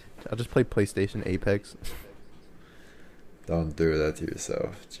 homie. I'll just play PlayStation Apex. Don't do that to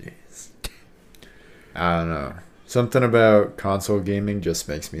yourself. Jeez. I don't know. Something about console gaming just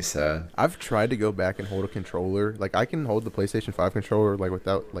makes me sad. I've tried to go back and hold a controller. Like, I can hold the PlayStation 5 controller like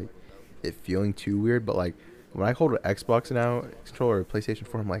without like it feeling too weird. But like when I hold an Xbox now controller or PlayStation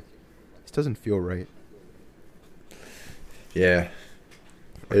 4, I'm like, this doesn't feel right. Yeah.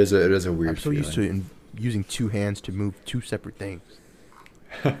 It is a weird I'm so used to using two hands to move two separate things.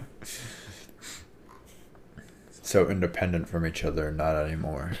 so independent from each other. Not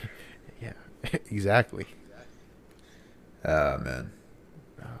anymore. Yeah, exactly. Ah, man.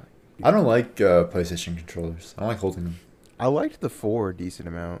 Uh, I don't like PlayStation controllers. I don't like holding them. I liked the 4 a decent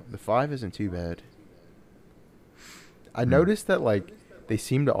amount. The 5 isn't too bad. I Hmm. noticed that like they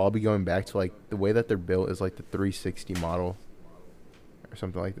seem to all be going back to like the way that they're built is like the 360 model or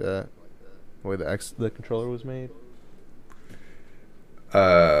something like that. The way the controller was made.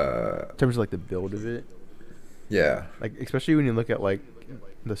 In terms of like the build of it. Yeah. Like especially when you look at like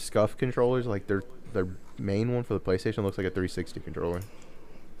the SCUF controllers, like their main one for the PlayStation looks like a 360 controller.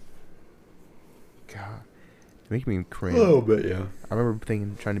 God, it makes me A cringe. little bit, yeah. I remember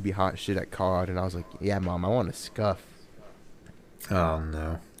trying to be hot shit at COD, and I was like, "Yeah, mom, I want a SCUF." Oh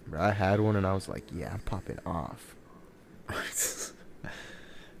no. But I had one, and I was like, "Yeah, I'm popping off."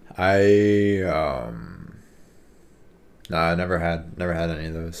 I Nah, I never had any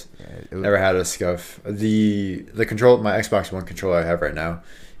of those. Yeah, Never had a SCUF. The control, my Xbox One controller I have right now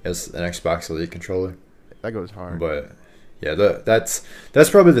is an Xbox Elite controller. that goes hard. But yeah, that's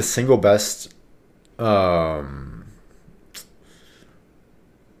probably the single best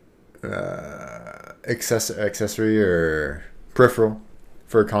accessory or peripheral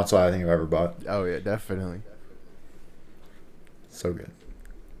for a console I think I've ever bought. Oh yeah, definitely, So good.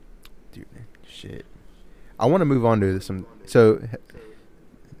 dude. Shit. I want to move on to some. So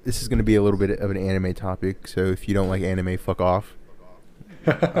this is going to be a little bit of an anime topic. So if you don't like anime, fuck off.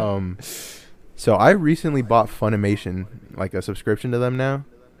 So I recently bought Funimation, like a subscription to them now.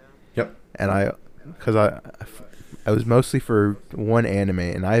 Yep. And because I was mostly for one anime,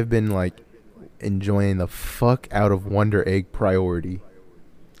 and I've been like enjoying the fuck out of Wonder Egg Priority.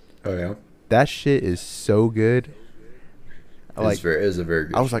 Oh yeah. That shit is so good. It's a very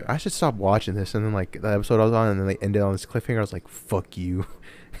good I was show. like, I should stop watching this, and then like the episode I was on, and then they ended on this cliffhanger. I was like, fuck you.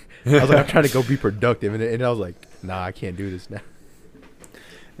 I was like, I'm trying to go be productive, and I was like, nah, I can't do this now.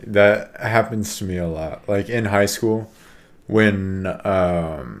 That happens to me a lot. Like in high school, when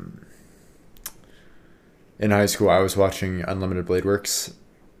I was watching Unlimited Blade Works.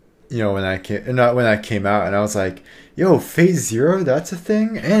 You know, when that came out, and I was like, "Yo, Phase Zero, that's a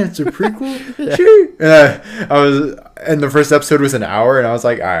thing, and it's a prequel." Yeah. And the first episode was an hour, and I was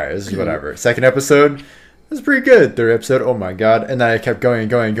like, "All right, this is whatever." Second episode was pretty good. Third episode, oh my god! And then I kept going and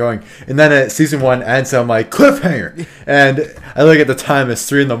going and going, and then at season 1 ends, so I'm like, cliffhanger, and I look at the time, it's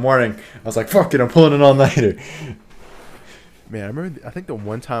 3 a.m. I was like, "Fuck it, I'm pulling an all-nighter." Man, I remember. I think the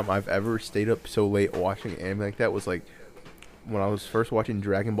one time I've ever stayed up so late watching anime like that was like when I was first watching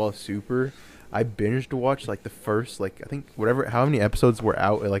Dragon Ball Super. I binged watched like the first I think how many episodes were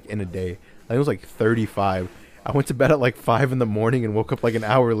out like in a day. I think it was like 35. I went to bed at like 5 a.m. and woke up like an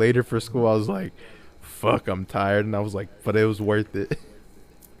hour later for school. I was like, "Fuck, I'm tired," and I was like, "But it was worth it."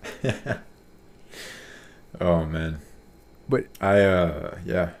 Oh man. But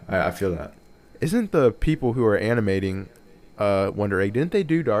I feel that. isn't the people who are animating Wonder Egg? Didn't they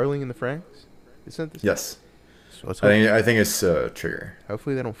do Darling in the Franxx? Isn't this? Yes. So let's I think it's Trigger.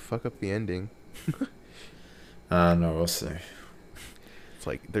 hopefully they don't fuck up the ending. No, we'll see. It's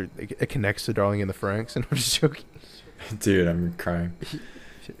like it connects to Darling in the Franxx, and I'm just joking. Dude, I'm crying.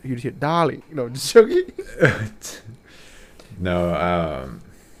 You just hear Darling, just joking. No,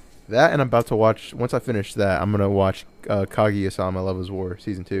 That, and I'm about to watch. Once I finish that, I'm gonna watch Kaguya-sama: Love Is War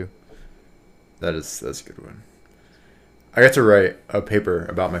season 2. that's a good one. I got to write a paper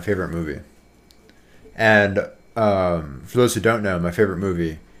about my favorite movie. And for those who don't know, my favorite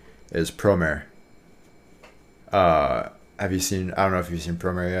movie is Promare. Have you seen? I don't know if you've seen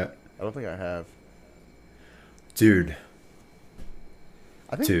Promare yet. I don't think I have. Dude.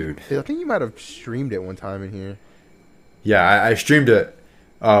 I think you might have streamed it one time in here. Yeah, I streamed it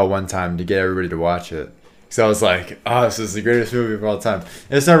one time to get everybody to watch it. So I was like, "Oh, this is the greatest movie of all time."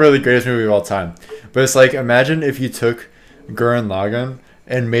 And it's not really the greatest movie of all time, but it's like, imagine if you took Gurren Lagann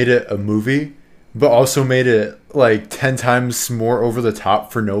and made it a movie, but also made it like 10 times more over the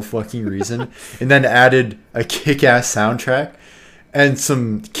top for no fucking reason, and then added a kick-ass soundtrack and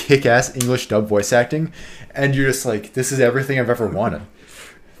some kick-ass English dub voice acting, and you're just like, this is everything I've ever wanted.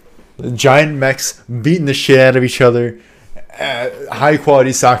 Giant mechs beating the shit out of each other,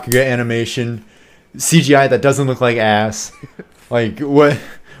 high-quality Sakuga animation, CGI that doesn't look like ass. Like, what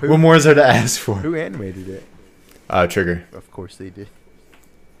more is there to ask for? Who animated it? Trigger. Of course they did.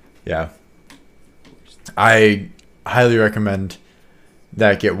 Yeah. I highly recommend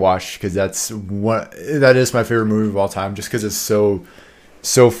that get watched, because that is my favorite movie of all time, just because it's so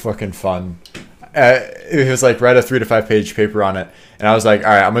fucking fun. It was like, write a 3 to 5 page paper on it, and I was like, all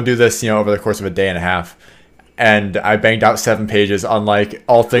right, I'm gonna do this over the course of a day and a half, and I banged out 7 pages on like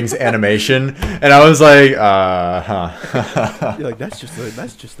all things animation, and I was like, huh. You're like, that's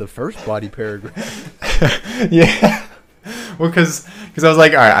just the first body paragraph. Yeah. Well, because I was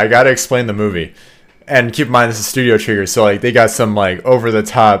like, all right, I gotta explain the movie, and keep in mind this is Studio Trigger, so like they got some like over the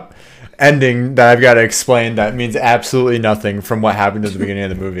top ending that I've got to explain that means absolutely nothing from what happened at the beginning of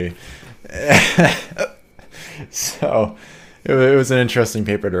the movie. So it was an interesting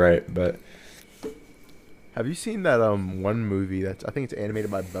paper to write, but. Have you seen that one movie that's, I think it's animated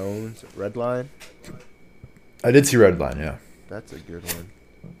by Bones, Redline? I did see Redline, yeah. That's a good one.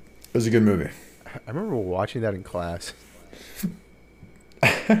 It was a good movie. I remember watching that in class.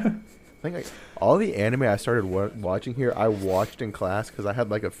 I think all the anime I started watching here, I watched in class because I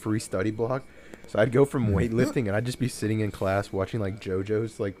had like a free study block. So I'd go from weightlifting and I'd just be sitting in class watching like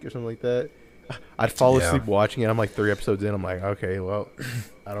JoJo's like or something like that. I'd fall asleep watching it. I'm like 3 episodes in. I'm like, okay, well,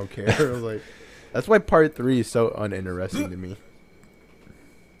 I don't care. I was like, that's why part 3 is so uninteresting to me.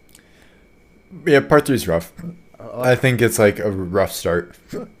 Yeah, part 3 is rough. I think it's like a rough start.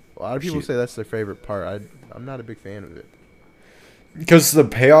 A lot of people say that's their favorite part. I'm not a big fan of it. Because the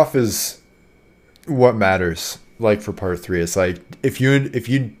payoff is what matters. Like for part 3, it's like if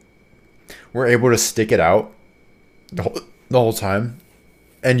you were able to stick it out the whole time,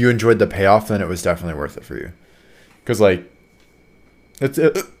 and you enjoyed the payoff, then it was definitely worth it for you. Because like it's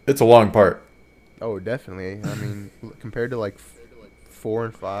a long part. Oh, definitely. I mean, compared to like 4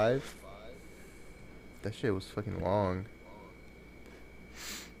 and 5, that shit was fucking long.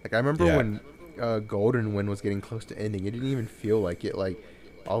 Like I remember when Golden Wind was getting close to ending, it didn't even feel like it. Like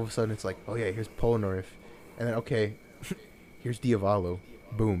all of a sudden, it's like, oh yeah, here's Polnareff, and then okay, here's Diavolo,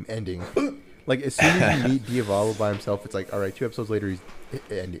 boom, ending. Like as soon as you meet Diavolo by himself, it's like, all right, 2 episodes later, he's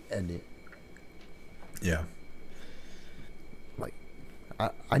ending. Yeah. Like,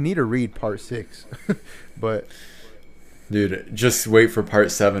 I need to read part 6, but dude, just wait for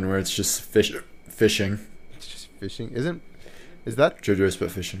part 7 where it's just fishing. It's just fishing, is that JoJo's but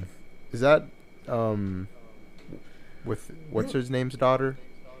fishing? Is that with what's his name's daughter?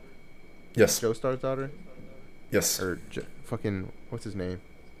 Yes. Joestar's daughter? Yes. Or fucking what's his name?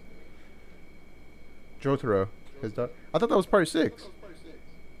 Jotaro, his daughter. I thought that was part 6.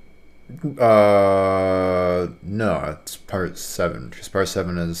 No, it's part 7. Because part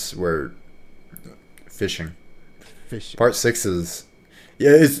 7 is where fishing. Part 6 is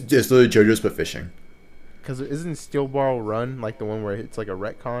it's literally JoJo's but fishing. Because isn't Steel Ball Run like the one where it's like a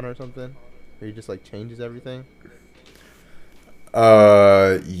retcon or something? Where he just like changes everything?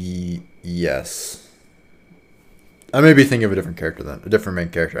 Yes. I may be thinking of a different character then. A different main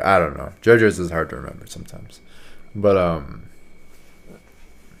character. I don't know. JoJo's is hard to remember sometimes. But,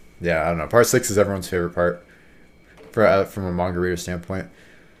 yeah, I don't know. Part 6 is everyone's favorite part from a manga reader standpoint.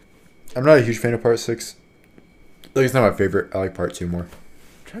 I'm not a huge fan of part 6. Like, it's not my favorite. I like part 2 more.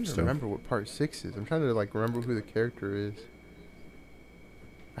 I'm trying to remember what part 6 is. I'm trying to like remember who the character is.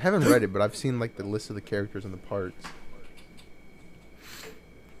 I haven't read it, but I've seen like the list of the characters and the parts.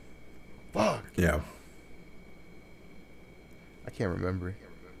 Fuck. Yeah. I can't remember.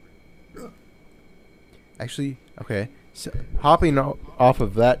 Actually, okay. So, hopping off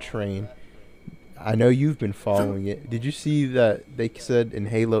of that train, I know you've been following it. Did you see that they said in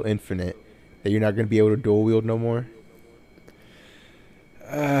Halo Infinite that you're not going to be able to dual wield no more?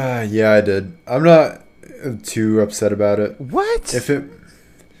 Yeah, I did. I'm not too upset about it. What?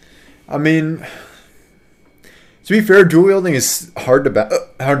 I mean, to be fair, dual wielding is hard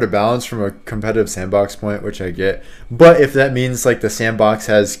to balance from a competitive sandbox point, which I get. But if that means like the sandbox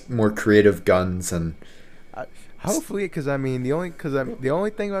has more creative guns and hopefully, because I mean the only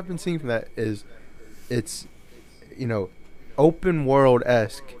thing I've been seeing from that is it's open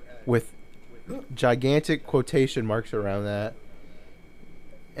world-esque with gigantic quotation marks around that.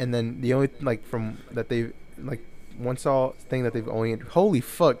 And then the only from that they've one thing that they've only, holy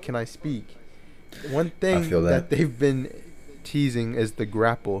fuck, can I speak? One thing that they've been teasing is the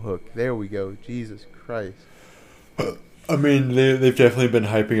grapple hook. There we go. Jesus Christ. I mean, they've definitely been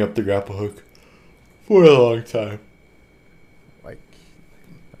hyping up the grapple hook for a long time. Like,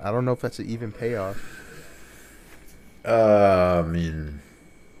 I don't know if that's an even payoff. I mean,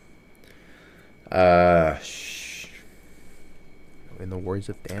 in the words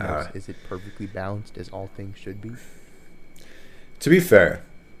of Thanos, is it perfectly balanced as all things should be? To be fair,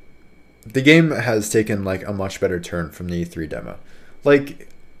 the game has taken like a much better turn from the E3 demo. Like,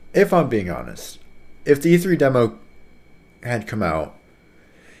 if I'm being honest, if the E3 demo had come out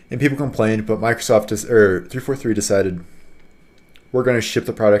and people complained, but Microsoft 343 decided we're going to ship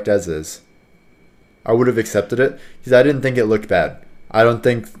the product as is, I would have accepted it because I didn't think it looked bad. I don't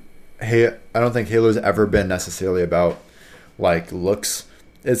think hey, I don't think Halo's ever been necessarily about like looks.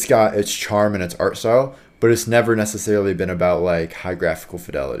 It's got its charm and its art style, but it's never necessarily been about like high graphical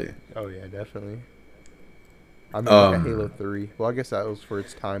fidelity. Oh yeah, definitely. I mean, like a Halo Um, 3. Well, I guess that was for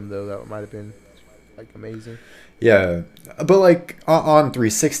its time though. That might have been like amazing. yeah, but like on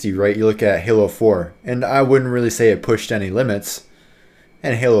 360, right? You look at Halo 4, and I wouldn't really say it pushed any limits.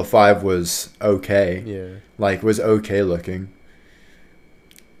 And Halo 5 was okay, Yeah. like was okay looking.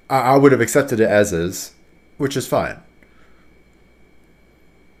 I would have accepted it as is, which is fine.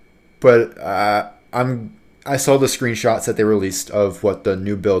 But I saw the screenshots that they released of what the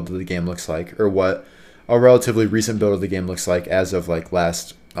new build of the game looks like, or what a relatively recent build of the game looks like as of like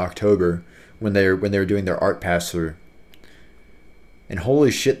last October when they were doing their art pass through. And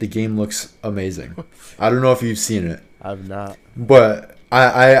holy shit, the game looks amazing. I don't know if you've seen it, I've not. but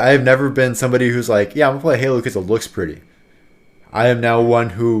I have never been somebody who's like, yeah, I'm gonna play Halo because it looks pretty. I am now one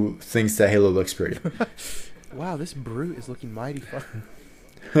who thinks that Halo looks pretty. Wow, this brute is looking mighty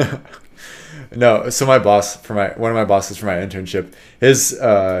fun. No, so my boss for my one of my bosses for my internship, his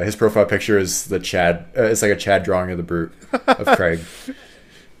profile picture is the Chad. It's like a Chad drawing of the brute of Craig.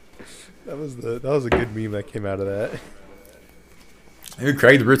 That was a good meme that came out of that. Dude,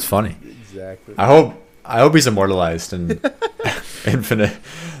 Craig the brute's funny. Exactly. I hope he's immortalized in Infinite,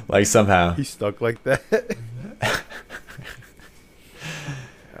 like somehow He's stuck like that.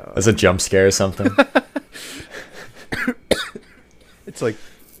 as a jump scare or something. It's like,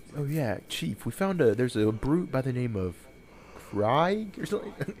 oh yeah, Chief, we found there's a brute by the name of Craig or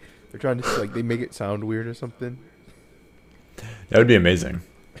something. They're trying to like they make it sound weird or something. That would be amazing.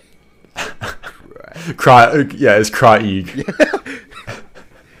 Craig. Yeah, it's Craig.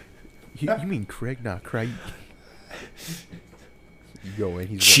 You mean Craig, not Craig? You go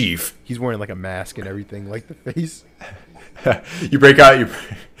in. Chief. He's wearing like a mask and everything, like the face. You break out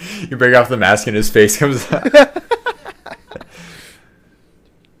you break off the mask and his face comes out.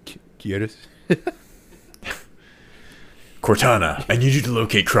 Kieris. Cortana, I need you to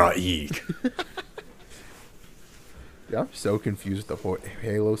locate Craig. Yeah, I'm so confused with the whole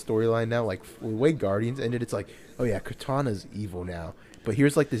Halo storyline now. Like, the way Guardians ended, it's like, oh yeah, Cortana's evil now. But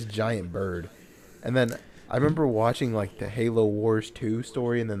here's like this giant bird. And then I remember watching like the Halo Wars 2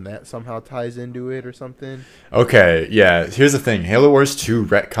 story, and then that somehow ties into it or something. Okay, yeah. Here's the thing: Halo Wars 2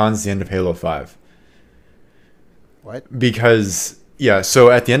 retcons the end of Halo 5 What? because yeah. So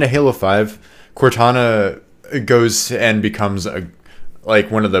at the end of Halo 5, Cortana goes and becomes like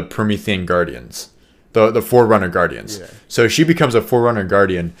one of the Promethean Guardians, the Forerunner Guardians. Yeah. So she becomes a Forerunner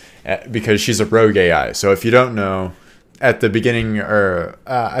Guardian because she's a rogue AI. So if you don't know, at the beginning, or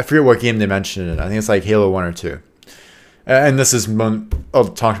I forget what game they mentioned it. I think it's like Halo 1 or 2. And this is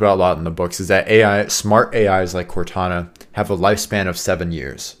talked about a lot in the books, is that smart AIs like Cortana have a lifespan of 7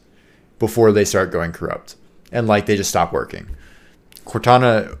 years before they start going corrupt. And like they just stop working.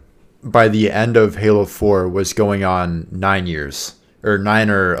 Cortana, by the end of Halo 4, was going on 9 years, or 9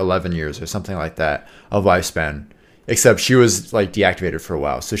 or 11 years, or something like that, of lifespan. Except she was like deactivated for a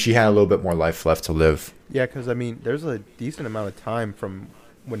while, so she had a little bit more life left to live. Yeah, because I mean, there's a decent amount of time from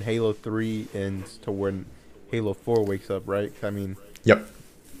when Halo 3 ends to when Halo 4 wakes up, right? I mean, Yep.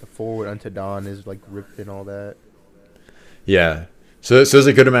 the Forward Unto Dawn is like ripped and all that. Yeah. So there's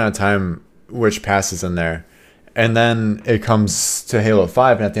a good amount of time which passes in there. And then it comes to Halo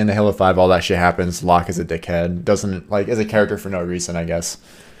 5, and at the end of Halo 5, all that shit happens. Locke is a dickhead. Doesn't, like, is a character for no reason, I guess.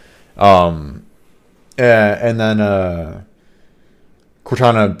 And then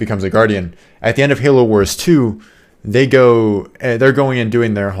Cortana becomes a Guardian. At the end of Halo Wars 2, they're going and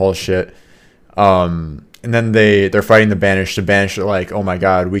doing their whole shit. And then they're fighting the Banished. The Banished are like, oh my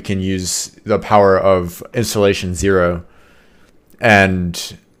god, we can use the power of Installation Zero.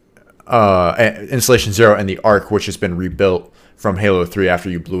 And Installation Zero and the Ark, which has been rebuilt from Halo 3 after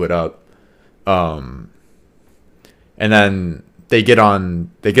you blew it up. And then they get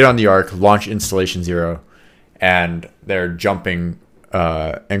on the Ark, launch Installation Zero, and they're jumping.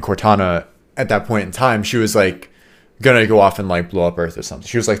 And Cortana, at that point in time, she was like gonna go off and like blow up Earth or something.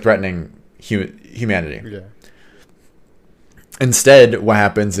 She was like threatening humanity. Yeah. Instead, what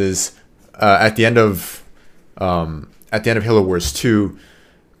happens is at the end of Halo Wars 2,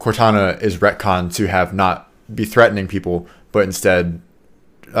 Cortana is retconned to have not be threatening people, but instead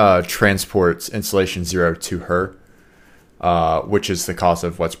transports Installation Zero to her, which is the cause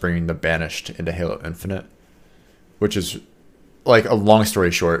of what's bringing the Banished into Halo Infinite, which is like a long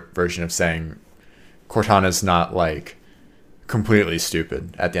story short version of saying Cortana's not like completely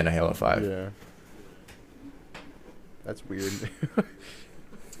stupid at the end of Halo 5. Yeah. That's weird.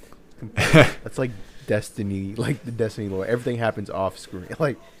 That's like Destiny, like the Destiny lore. Everything happens off screen.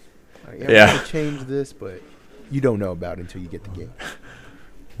 Like, Like, yeah, Yeah. we're gonna change this, but you don't know about it until you get the game.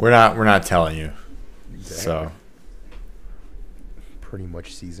 We're not telling you. Exactly. So Pretty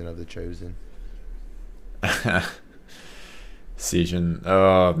much season of the Chosen. Siegen.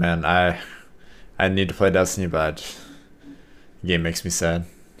 Oh man, I need to play Destiny, but the game makes me sad.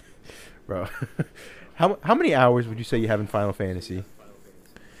 Bro. How many hours would you say you have in Final Fantasy?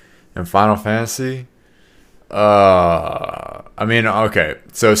 In Final Fantasy, I mean, okay.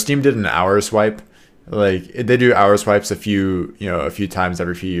 So Steam did an hour swipe. Like they do hour swipes a few times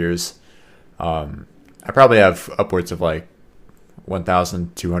every few years. I probably have upwards of like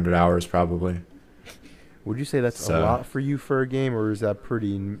 1,200 hours probably. Would you say that's a So- lot for you for a game, or is that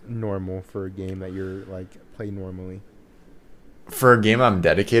pretty normal for a game that you're like play normally? For a game I'm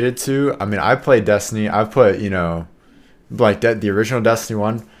dedicated to, I mean, I play Destiny. I've put, like the original Destiny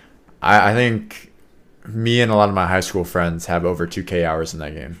 1. I think me and a lot of my high school friends have over 2K hours in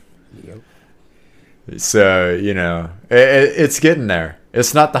that game. Yep. So, it's getting there.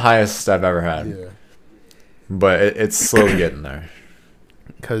 It's not the highest I've ever had, Yeah. but it's slowly getting there.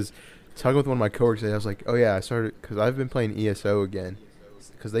 Because talking with one of my coworkers, I was like, "Oh yeah, I started because I've been playing ESO again,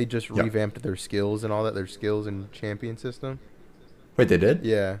 because they just Yep. revamped their skills and all that, their skills and champion system." Wait, they did?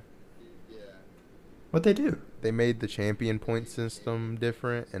 Yeah, What'd they do? they made the champion point system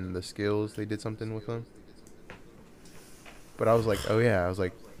different, and the skills they did something with them. But I was like, "Oh yeah,"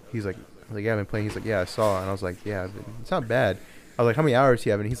 he's like, "Yeah, I've been playing." He's like, "Yeah, I saw," and I was like, "Yeah, it's not bad." I was like, "How many hours do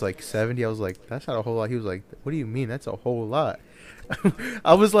you have?" And he's like, 70. I was like, "That's not a whole lot." He was like, "What do you mean? That's a whole lot."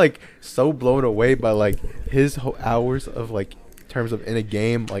 I was like so blown away by like his hours of like terms of in a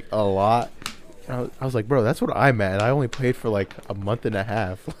game, like a lot. And I was like, bro, that's what I'm at. I only played for like a month and a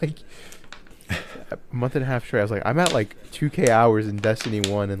half, like a month and a half straight. I was like, I'm at like 2K hours in Destiny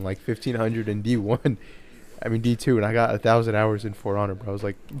 1 and like 1,500 in D1. I mean D2, and I got 1,000 hours in For Honor, bro. I was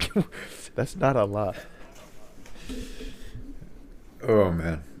like, that's not a lot. Oh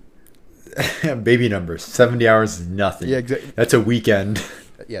man. Baby numbers. 70 hours is nothing. Yeah, exactly. That's a weekend.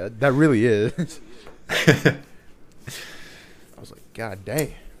 Yeah, that really is. I was like, God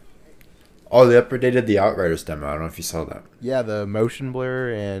dang. Oh, they updated the Outriders demo. I don't know if you saw that. Yeah, the motion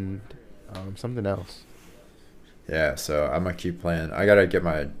blur and something else. Yeah, so I'm gonna keep playing. I gotta get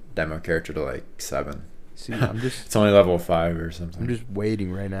my demo character to like 7. See, I'm just It's only level 5 or something. I'm just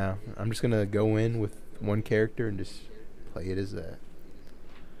waiting right now. I'm just gonna go in with one character and just play it as that.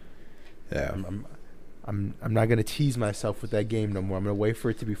 Yeah. I'm not gonna tease myself with that game no more. I'm gonna wait for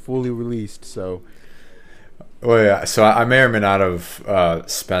it to be fully released. So Well, yeah. So I may or may not have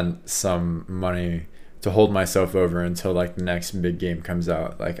spent some money to hold myself over until like the next big game comes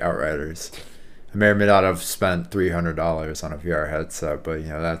out, like Outriders. I may or may not have spent $300 on a VR headset, but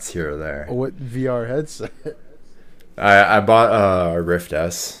that's here or there. what VR headset? I bought a Rift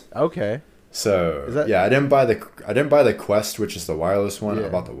S. Okay. So Is that- yeah, I didn't buy the Quest, which is the wireless one. Yeah. I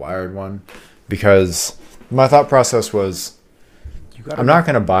bought the wired one because my thought process was I'm not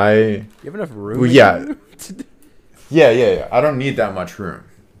gonna buy. You have enough room? Well, in yeah. you? Yeah. I don't need that much room.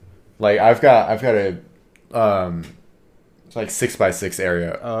 Like I've got a like 6x6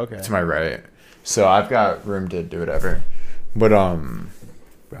 area Oh, okay. to my right, so I've got room to do whatever. But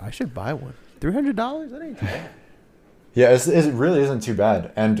Bro, I should buy one. $300? That ain't too bad. yeah, it really isn't too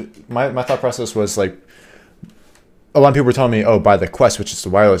bad. And my thought process was like, a lot of people were telling me, oh, buy the Quest, which is the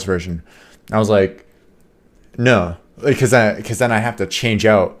wireless version. I was like, no, because then I have to change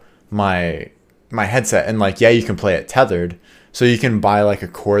out my headset, and like, yeah, you can play it tethered, so you can buy like a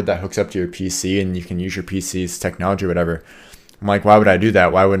cord that hooks up to your PC and you can use your PC's technology or whatever. I'm like, why would I do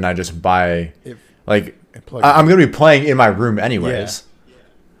that? Why wouldn't I just buy like I'm gonna be playing in my room anyways,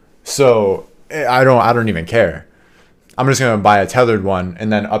 so I don't even care. I'm just gonna buy a tethered one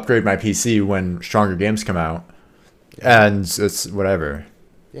and then upgrade my PC when stronger games come out, and it's whatever.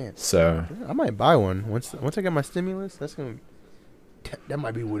 Damn. So I might buy one once I get my stimulus. That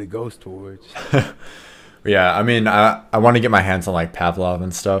might be what it goes towards. yeah, I mean, I want to get my hands on like Pavlov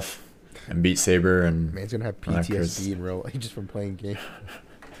and stuff, and Beat Saber, and Man's gonna have I like his- PTSD in real life just from playing games.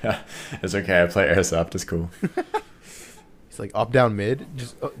 it's okay. I play Airsoft. It's cool. It's like up, down, mid.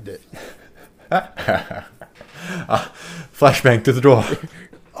 Just Flashbang through the door.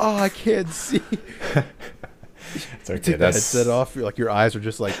 oh, I can't see. It's okay. Take that headset off. You're like your eyes are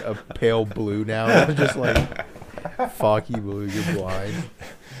just like a pale blue now. Just like foggy blue. You're blind.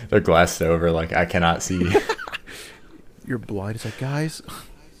 They're glassed over. Like I cannot see. You're blind. It's like, guys,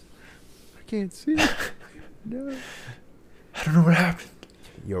 I can't see. No. I don't know what happened.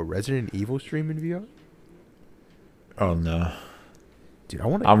 Yo, Resident Evil stream in VR? Oh no. Dude, I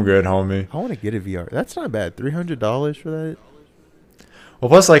want I'm good, homie. to get a VR. That's not bad. $300 for that. Well,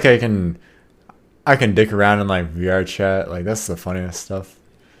 plus like I can dick around in like VR chat. Like that's the funniest stuff.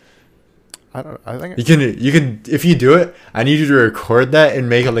 I don't. I think You can if you do it, I need you to record that and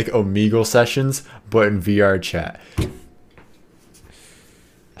make it like Omegle sessions, but in VR chat.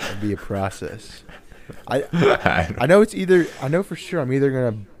 it'd be a process. I know it's either. I know for sure. I'm either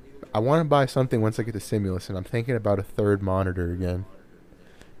gonna. I want to buy something once I get the Simulus, and I'm thinking about a third monitor again.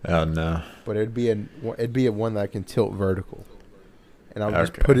 Oh no. But it'd be a one that I can tilt vertical, and I'll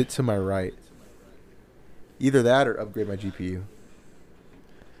just Okay. put it to my right. Either that or upgrade my GPU.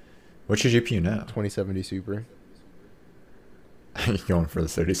 What's your GPU now? 2070 Super. You going for the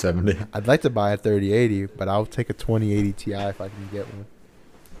 3070? I'd like to buy a 3080, but I'll take a 2080 Ti if I can get one.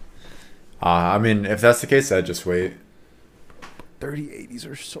 I mean, if that's the case, I'd just wait. 3080s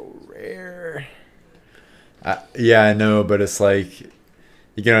are so rare. Yeah, I know, but it's like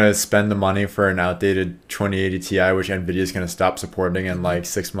you're gonna spend the money for an outdated 2080 Ti, which Nvidia's gonna stop supporting in like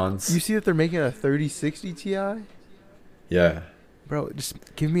 6 months. You see that they're making a 3060 Ti? Yeah. Bro,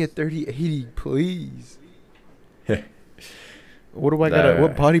 just give me a 3080, please. What do I gotta?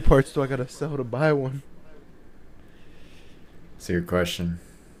 What body parts do I gotta sell to buy one? That's a good question.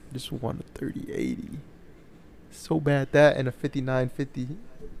 Just want a 3080. So bad that and a 5950.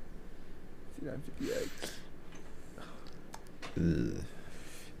 5950X. Ugh.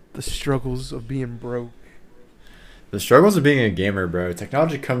 The struggles of being broke. The struggles of being a gamer, bro.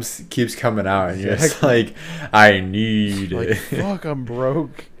 Technology keeps coming out, and you're just Exactly. like, I need Like, it. fuck, I'm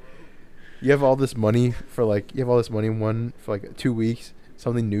broke. You have all this money for like 2 weeks.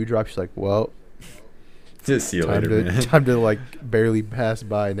 Something new drops. You're like, well, Just see you time later, man. to like barely pass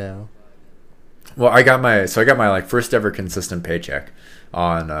by now. Well, I got my like first ever consistent paycheck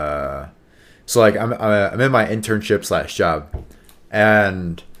on so like I'm in my internship / job,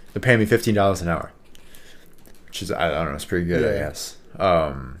 and they're paying me $15 an hour, which is I don't know, it's pretty good, I Yeah. guess.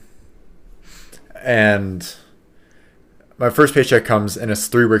 And my first paycheck comes and it's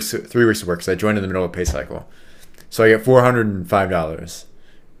 3 weeks of work because I joined in the middle of a pay cycle, so I get $405.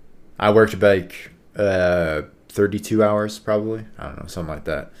 I worked like 32 hours probably, I don't know, something like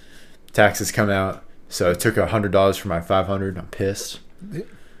that. Taxes come out, so it took $100 for my $500. I'm pissed,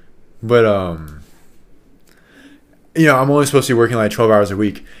 but I'm only supposed to be working like 12 hours a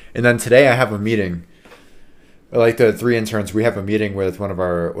week. And then today I have a meeting. Like the 3 interns, we have a meeting with one of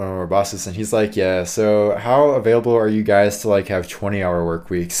our bosses, and he's like, "Yeah, so how available are you guys to like have 20-hour work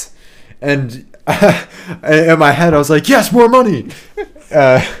weeks?" And in my head, I was like, "Yes, more money."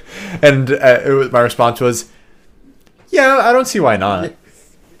 My response was, "Yeah, I don't see why not."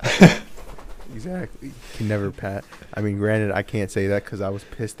 Exactly. Can never pat. I mean, granted, I can't say that because I was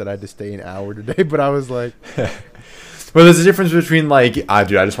pissed that I had to stay an hour today. But I was like, Well, there's a difference between like, dude, I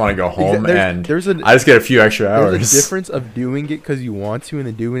just want to go home and I just get a few extra hours. There's a difference of doing it because you want to and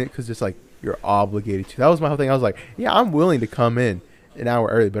then doing it because it's like you're obligated to. That was my whole thing. I was like, yeah, I'm willing to come in an hour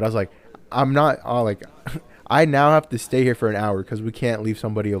early, but I was like, I'm not like, I now have to stay here for an hour because we can't leave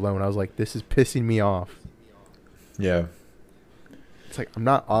somebody alone. I was like, this is pissing me off. Yeah. It's like I'm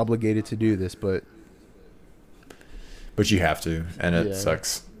not obligated to do this, but you have to, and it Yeah.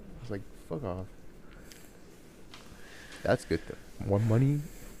 sucks. I was like, fuck off. That's good though. More money,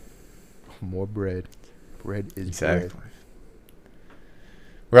 more bread. Bread is Exactly. bread.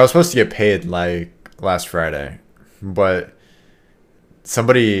 Well, I was supposed to get paid like last Friday, but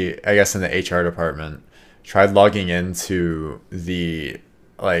somebody, I guess in the HR department, tried logging into the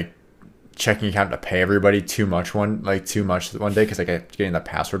like checking account to pay everybody too much one day because I kept getting the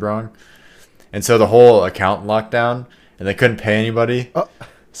password wrong, and so the whole account locked down and they couldn't pay anybody. Oh.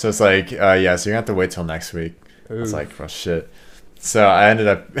 So it's like, yeah, so you're gonna have to wait till next week. I was Oof. like, well, shit. So I ended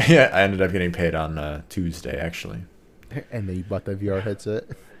up getting paid on Tuesday actually. And then you bought the VR headset.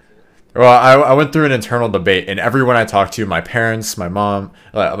 Well, I went through an internal debate, and everyone I talked to, my parents, my mom,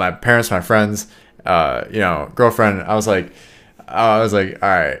 my friends, girlfriend, I was like, all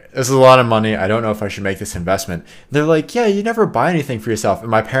right, this is a lot of money. I don't know if I should make this investment. They're like, yeah, you never buy anything for yourself. And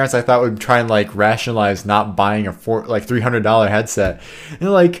my parents, I thought, would try and like rationalize not buying a $300 headset. And they're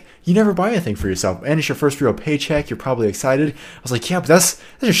like, you never buy anything for yourself, and it's your first real paycheck. You're probably excited. I was like, yeah, but that's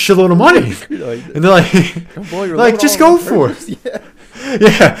a shitload of money. And they're like, Don't blow your like, load just all go on for purpose. it. Yeah.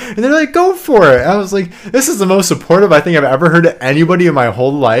 Yeah, and they're like, go for it. I was like, this is the most supportive I think I've ever heard of anybody in my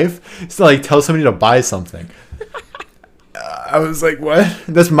whole life. It's to like tell somebody to buy something. I was like, what?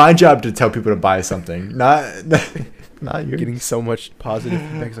 That's my job to tell people to buy something, not yours. Getting so much positive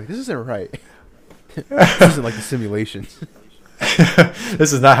feedback. It's like, this isn't right. This isn't like the simulations.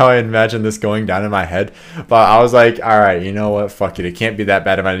 This is not how I imagined this going down in my head. But I was like, all right, you know what? Fuck it. It can't be that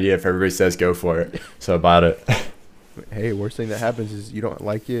bad of an idea if everybody says go for it. So I bought it. Hey, worst thing that happens is you don't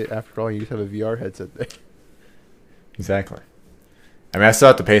like it. After all, you just have a VR headset there. Exactly. I mean, I still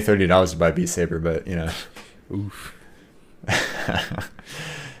have to pay $30 to buy Beat Saber, but you know, Oof.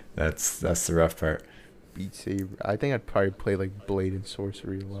 that's the rough part. Beat Saber. I think I'd probably play like Blade and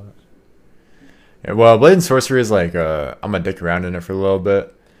Sorcery a lot. Yeah, well, Blade and Sorcery is like I'm gonna dick around in it for a little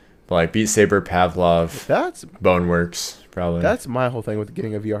bit, but like Beat Saber, Pavlov, That's Boneworks, probably. that's my whole thing with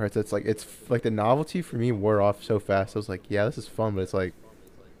getting a VR headset. It's like the novelty for me wore off so fast. I was like, yeah, this is fun, but it's like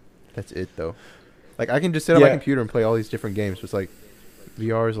that's it though. Like I can just sit on my Yeah. computer and play all these different games. But it's like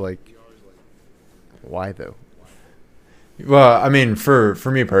VR is like, why though? Well, I mean, for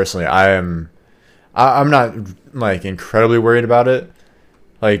me personally, I'm not like incredibly worried about it,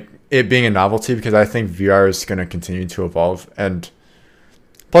 like it being a novelty, because I think VR is going to continue to evolve, and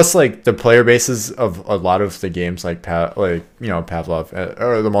plus like the player bases of a lot of the games like Pavlov,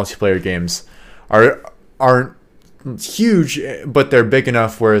 or the multiplayer games aren't huge, but they're big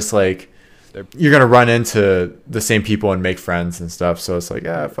enough where it's like They're you're gonna run into the same people and make friends and stuff. So it's like,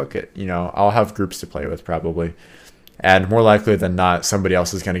 fuck it, I'll have groups to play with probably. And more likely than not, somebody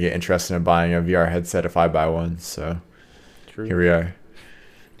else is going to get interested in buying a VR headset if I buy one. So true. here we are.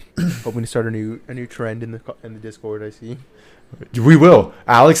 Hoping to start a new trend in the Discord. I see. We will.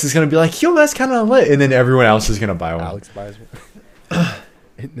 Alex is going to be like, yo, that's kind of lit. And then everyone else is going to buy one. Alex buys one.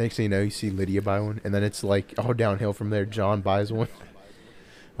 Next thing you know, you see Lydia buy one, and then it's like all downhill from there. John buys one.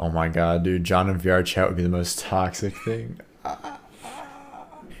 Oh my God, dude. John in VR chat would be the most toxic thing.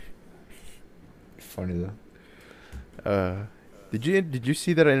 Funny though. Did you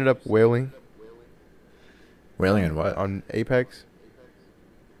see that I ended up whaling Wailing in what? on Apex?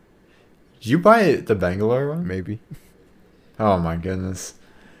 Did you buy the Bangalore one? Maybe. Oh my goodness.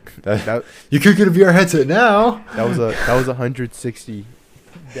 That You could get a VR headset now. that was 160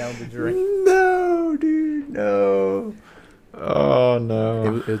 down the drain. No, dude, no. Oh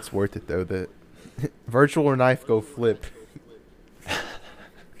no. It's worth it though. The virtual knife go flip.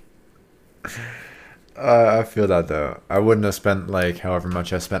 I feel that though. I wouldn't have spent like however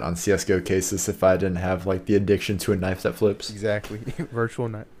much I spent on CS:GO cases if I didn't have like the addiction to a knife that flips. Exactly. Virtual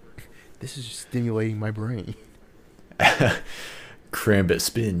knife. This is just stimulating my brain. Crambit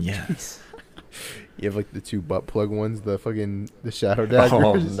spin, yes. You have like the two butt plug ones, the shadow daggers.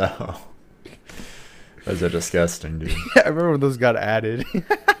 Oh no. Those are disgusting, dude. I remember when those got added.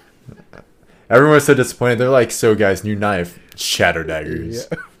 Everyone was so disappointed. They're like, so guys, new knife, shadow daggers.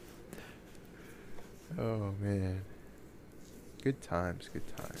 Yeah. Oh man. Good times, good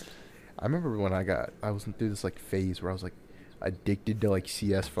times. I remember when I was through this like phase where I was like addicted to like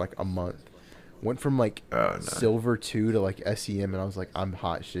CS for like a month. Went from like Oh no. silver 2 to like SEM, and I was like, I'm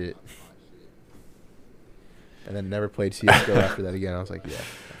hot shit. And then never played CS:GO after that again. I was like, yeah.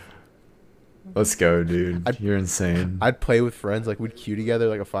 Let's go, dude. You're insane. I'd play with friends, like we'd queue together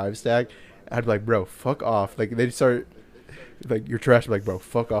like a 5-stack. I'd be like, bro, fuck off. Like they'd start like, you're trash. I'm like, bro,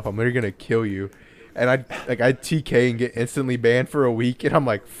 fuck off. I'm literally gonna kill you. And I'd TK and get instantly banned for a week, and I'm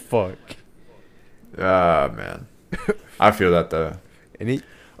like, fuck. Ah, man. I feel that though. And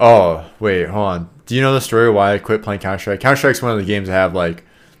Oh, wait, hold on. Do you know the story why I quit playing Counter-Strike? Counter-Strike's one of the games that have like,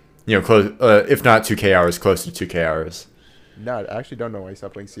 close, if not 2K hours, close to 2K hours. no, I actually don't know why you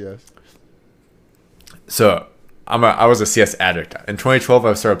stopped playing CS. So I was a CS addict. In 2012,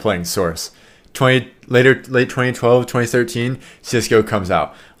 I started playing Source. Late 2012, 2013, CS:GO comes out.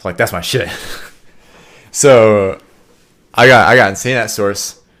 I was like, that's my shit. So I got insane at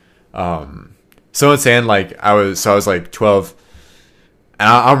Source. So insane, like I was like 12, and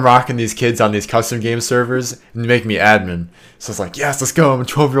I'm rocking these kids on these custom game servers, and they make me admin. So I was like, yes, let's go. I'm a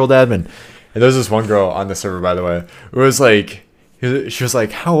 12-year-old admin. And there's this one girl on the server, by the way, who was like, she was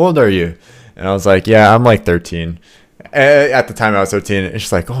like, how old are you? And I was like, yeah, I'm like 13. At the time, I was 13. And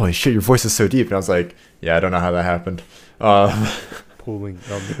she's like, holy shit, your voice is so deep. And I was like, yeah, I don't know how that happened. Pulling.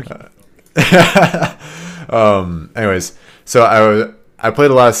 Anyways, so I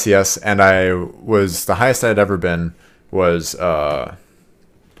played a lot of CS, and the highest I'd ever been was LEM.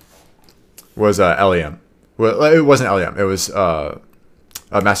 Well, it wasn't LEM. It was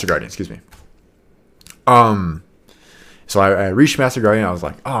Master Guardian. Excuse me. So I reached Master Guardian. I was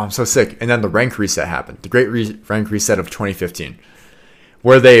like, oh, I'm so sick. And then the rank reset happened. The great rank reset of 2015,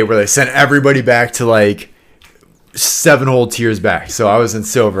 where they sent everybody back to like 7 whole tiers back. So I was in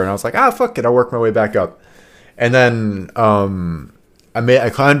silver, and I was like, fuck it, I'll work my way back up. And then I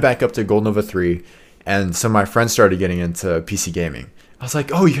climbed back up to Gold Nova 3, and some of my friends started getting into PC gaming. I was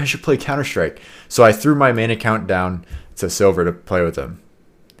like, oh, you guys should play Counter-Strike. So I threw my main account down to silver to play with them.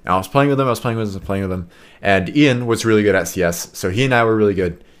 And I was playing with them. And Ian was really good at CS, so he and I were really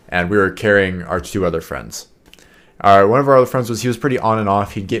good, and we were carrying our 2 other friends. One of our other friends he was pretty on and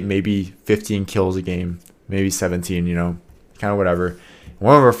off. He'd get maybe 15 kills a game, maybe 17. You know, kind of whatever.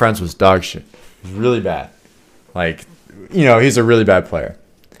 One of our friends was dog shit. He was really bad. Like, you know, he's a really bad player.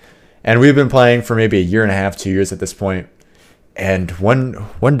 And we've been playing for maybe a year and a half, 2 years at this point. And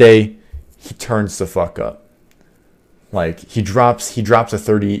one day, he turns the fuck up. Like he drops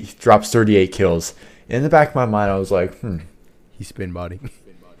 38 kills. In the back of my mind, I was like, He's spin botting.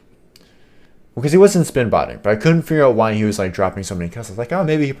 Because he wasn't spin botting, but I couldn't figure out why he was like dropping so many kills. I was like, oh,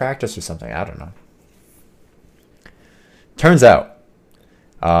 maybe he practiced or something. I don't know. Turns out,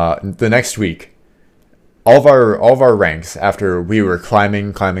 the next week, all of our ranks after we were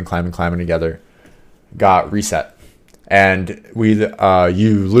climbing together, got reset, and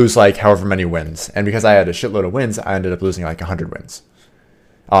you lose like however many wins. And because I had a shitload of wins, I ended up losing like 100 wins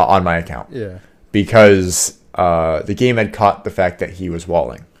on my account. Yeah. Because the game had caught the fact that he was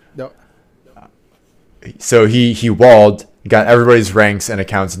walling. No. So he walled, got everybody's ranks and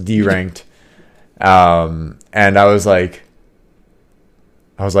accounts deranked, and I was like,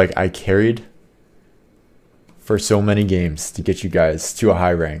 I carried for so many games to get you guys to a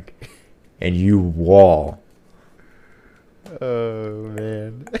high rank, and you wall. Oh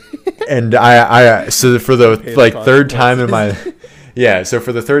man. And I so for the like third time in my so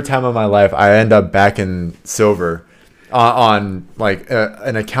for the third time in my life, I end up back in silver on like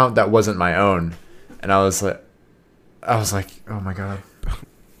an account that wasn't my own. And I was like, oh my God.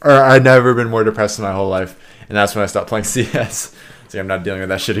 Or I'd never been more depressed in my whole life. And that's when I stopped playing CS. So I'm not dealing with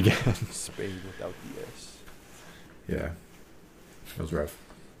that shit again. Spain without the S. Yeah. It was rough.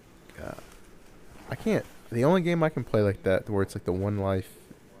 I can't. The only game I can play like that where it's like the one life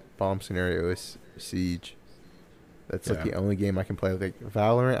bomb scenario is Siege. That's like the only game I can play. Like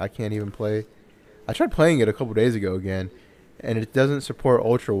Valorant, I can't even play. I tried playing it a couple days ago again. And it doesn't support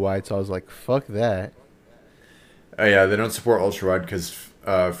ultra wide, so I was like, "Fuck that." Oh yeah, they don't support ultra wide because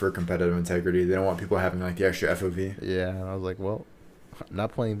for competitive integrity, they don't want people having like the extra FOV. Yeah, and I was like, "Well, I'm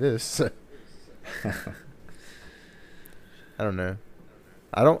not playing this." I don't know.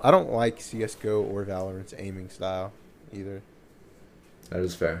 I don't like CS:GO or Valorant's aiming style either. That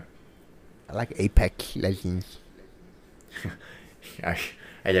is fair. I like Apex Legends. I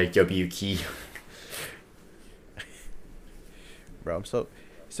like W key. Bro, I'm so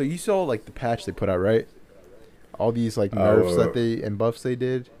you saw like the patch they put out, right? All these like nerfs that they and buffs they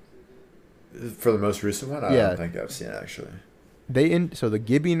did. For the most recent one, I don't think I've seen it actually. So the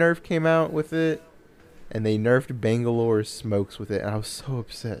Gibby nerf came out with it, and they nerfed Bangalore smokes with it, and I was so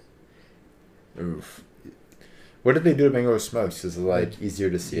upset. Oof. What did they do to Bangalore smokes? Is it like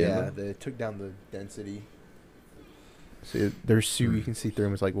easier to see? Yeah, they took down the density. So their suit, you can see through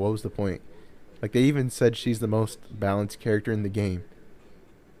them. It's like, what was the point? Like, they even said she's the most balanced character in the game.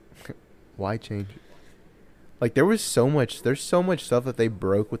 Why change it? Like, there's so much stuff that they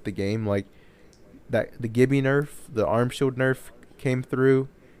broke with the game. Like, that the Gibby nerf, the arm shield nerf came through,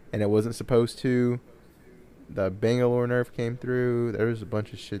 and it wasn't supposed to. The Bangalore nerf came through. There was a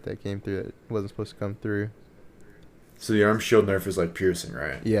bunch of shit that came through that wasn't supposed to come through. So the arm shield nerf is like piercing,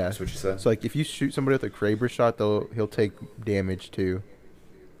 right? Yeah. That's what you said? So, like, if you shoot somebody with a Kraber shot, he'll take damage, too.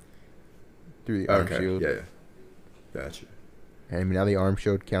 Through the arm shield. Yeah. Gotcha. And I mean, now the arm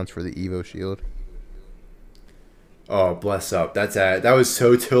shield counts for the Evo shield. Oh, bless up. That was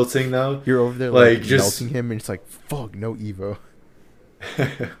so tilting though. You're over there like just melting him, and it's like, fuck, no Evo.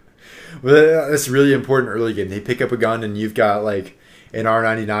 Well, that's really important early game. They pick up a gun and you've got like an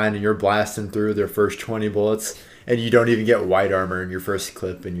R99 and you're blasting through their first 20 bullets and you don't even get white armor in your first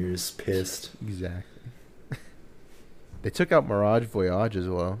clip and you're just pissed. Exactly. They took out Mirage Voyage as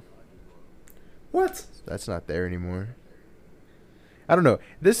well. What? That's not there anymore. I don't know.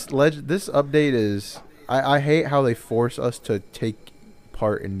 This update is... I hate how they force us to take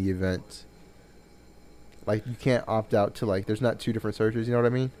part in the event. Like, you can't opt out to, like... There's not two different searches, you know what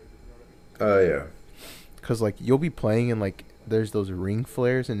I mean? Yeah. Because, like, you'll be playing and, like, there's those ring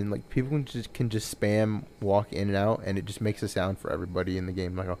flares and then, like, people can just spam walk in and out and it just makes a sound for everybody in the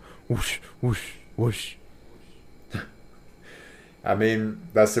game. Like a whoosh, whoosh, whoosh. I mean,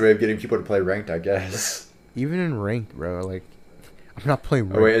 that's the way of getting people to play ranked, I guess. Even in ranked, bro. Like, I'm not playing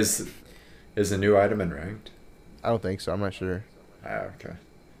ranked. Oh, wait, is a new item in ranked? I don't think so. I'm not sure. Okay.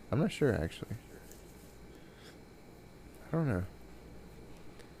 I'm not sure, actually. I don't know.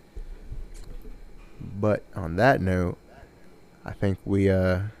 But on that note, I think we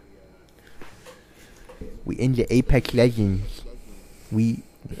end the Apex Legends. We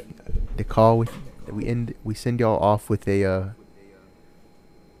send y'all off with a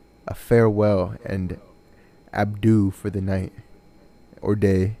farewell and abdu for the night or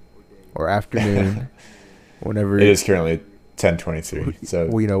day or afternoon. Whenever It is currently 10:23. So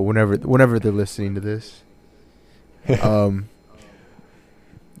well, whenever they're listening to this.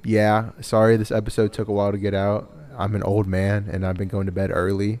 Yeah, sorry this episode took a while to get out. I'm an old man and I've been going to bed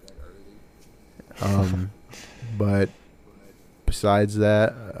early. But besides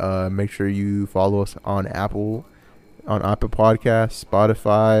that, make sure you follow us on Apple Podcasts,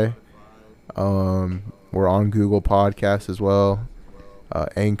 Spotify. We're on Google Podcasts as well,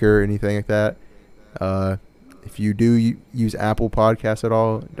 Anchor, anything like that. If you do use Apple Podcasts at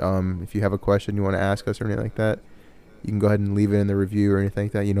all, if you have a question you want to ask us or anything like that, you can go ahead and leave it in the review or anything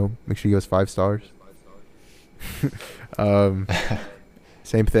like that. Make sure you give us 5 stars.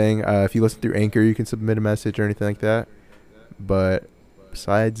 Same thing. If you listen through Anchor, you can submit a message or anything like that. But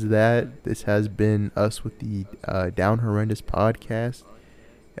besides that, this has been us with the Down Horrendous podcast.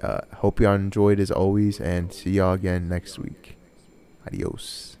 Hope y'all enjoyed as always, and see y'all again next week.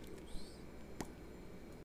 Adios.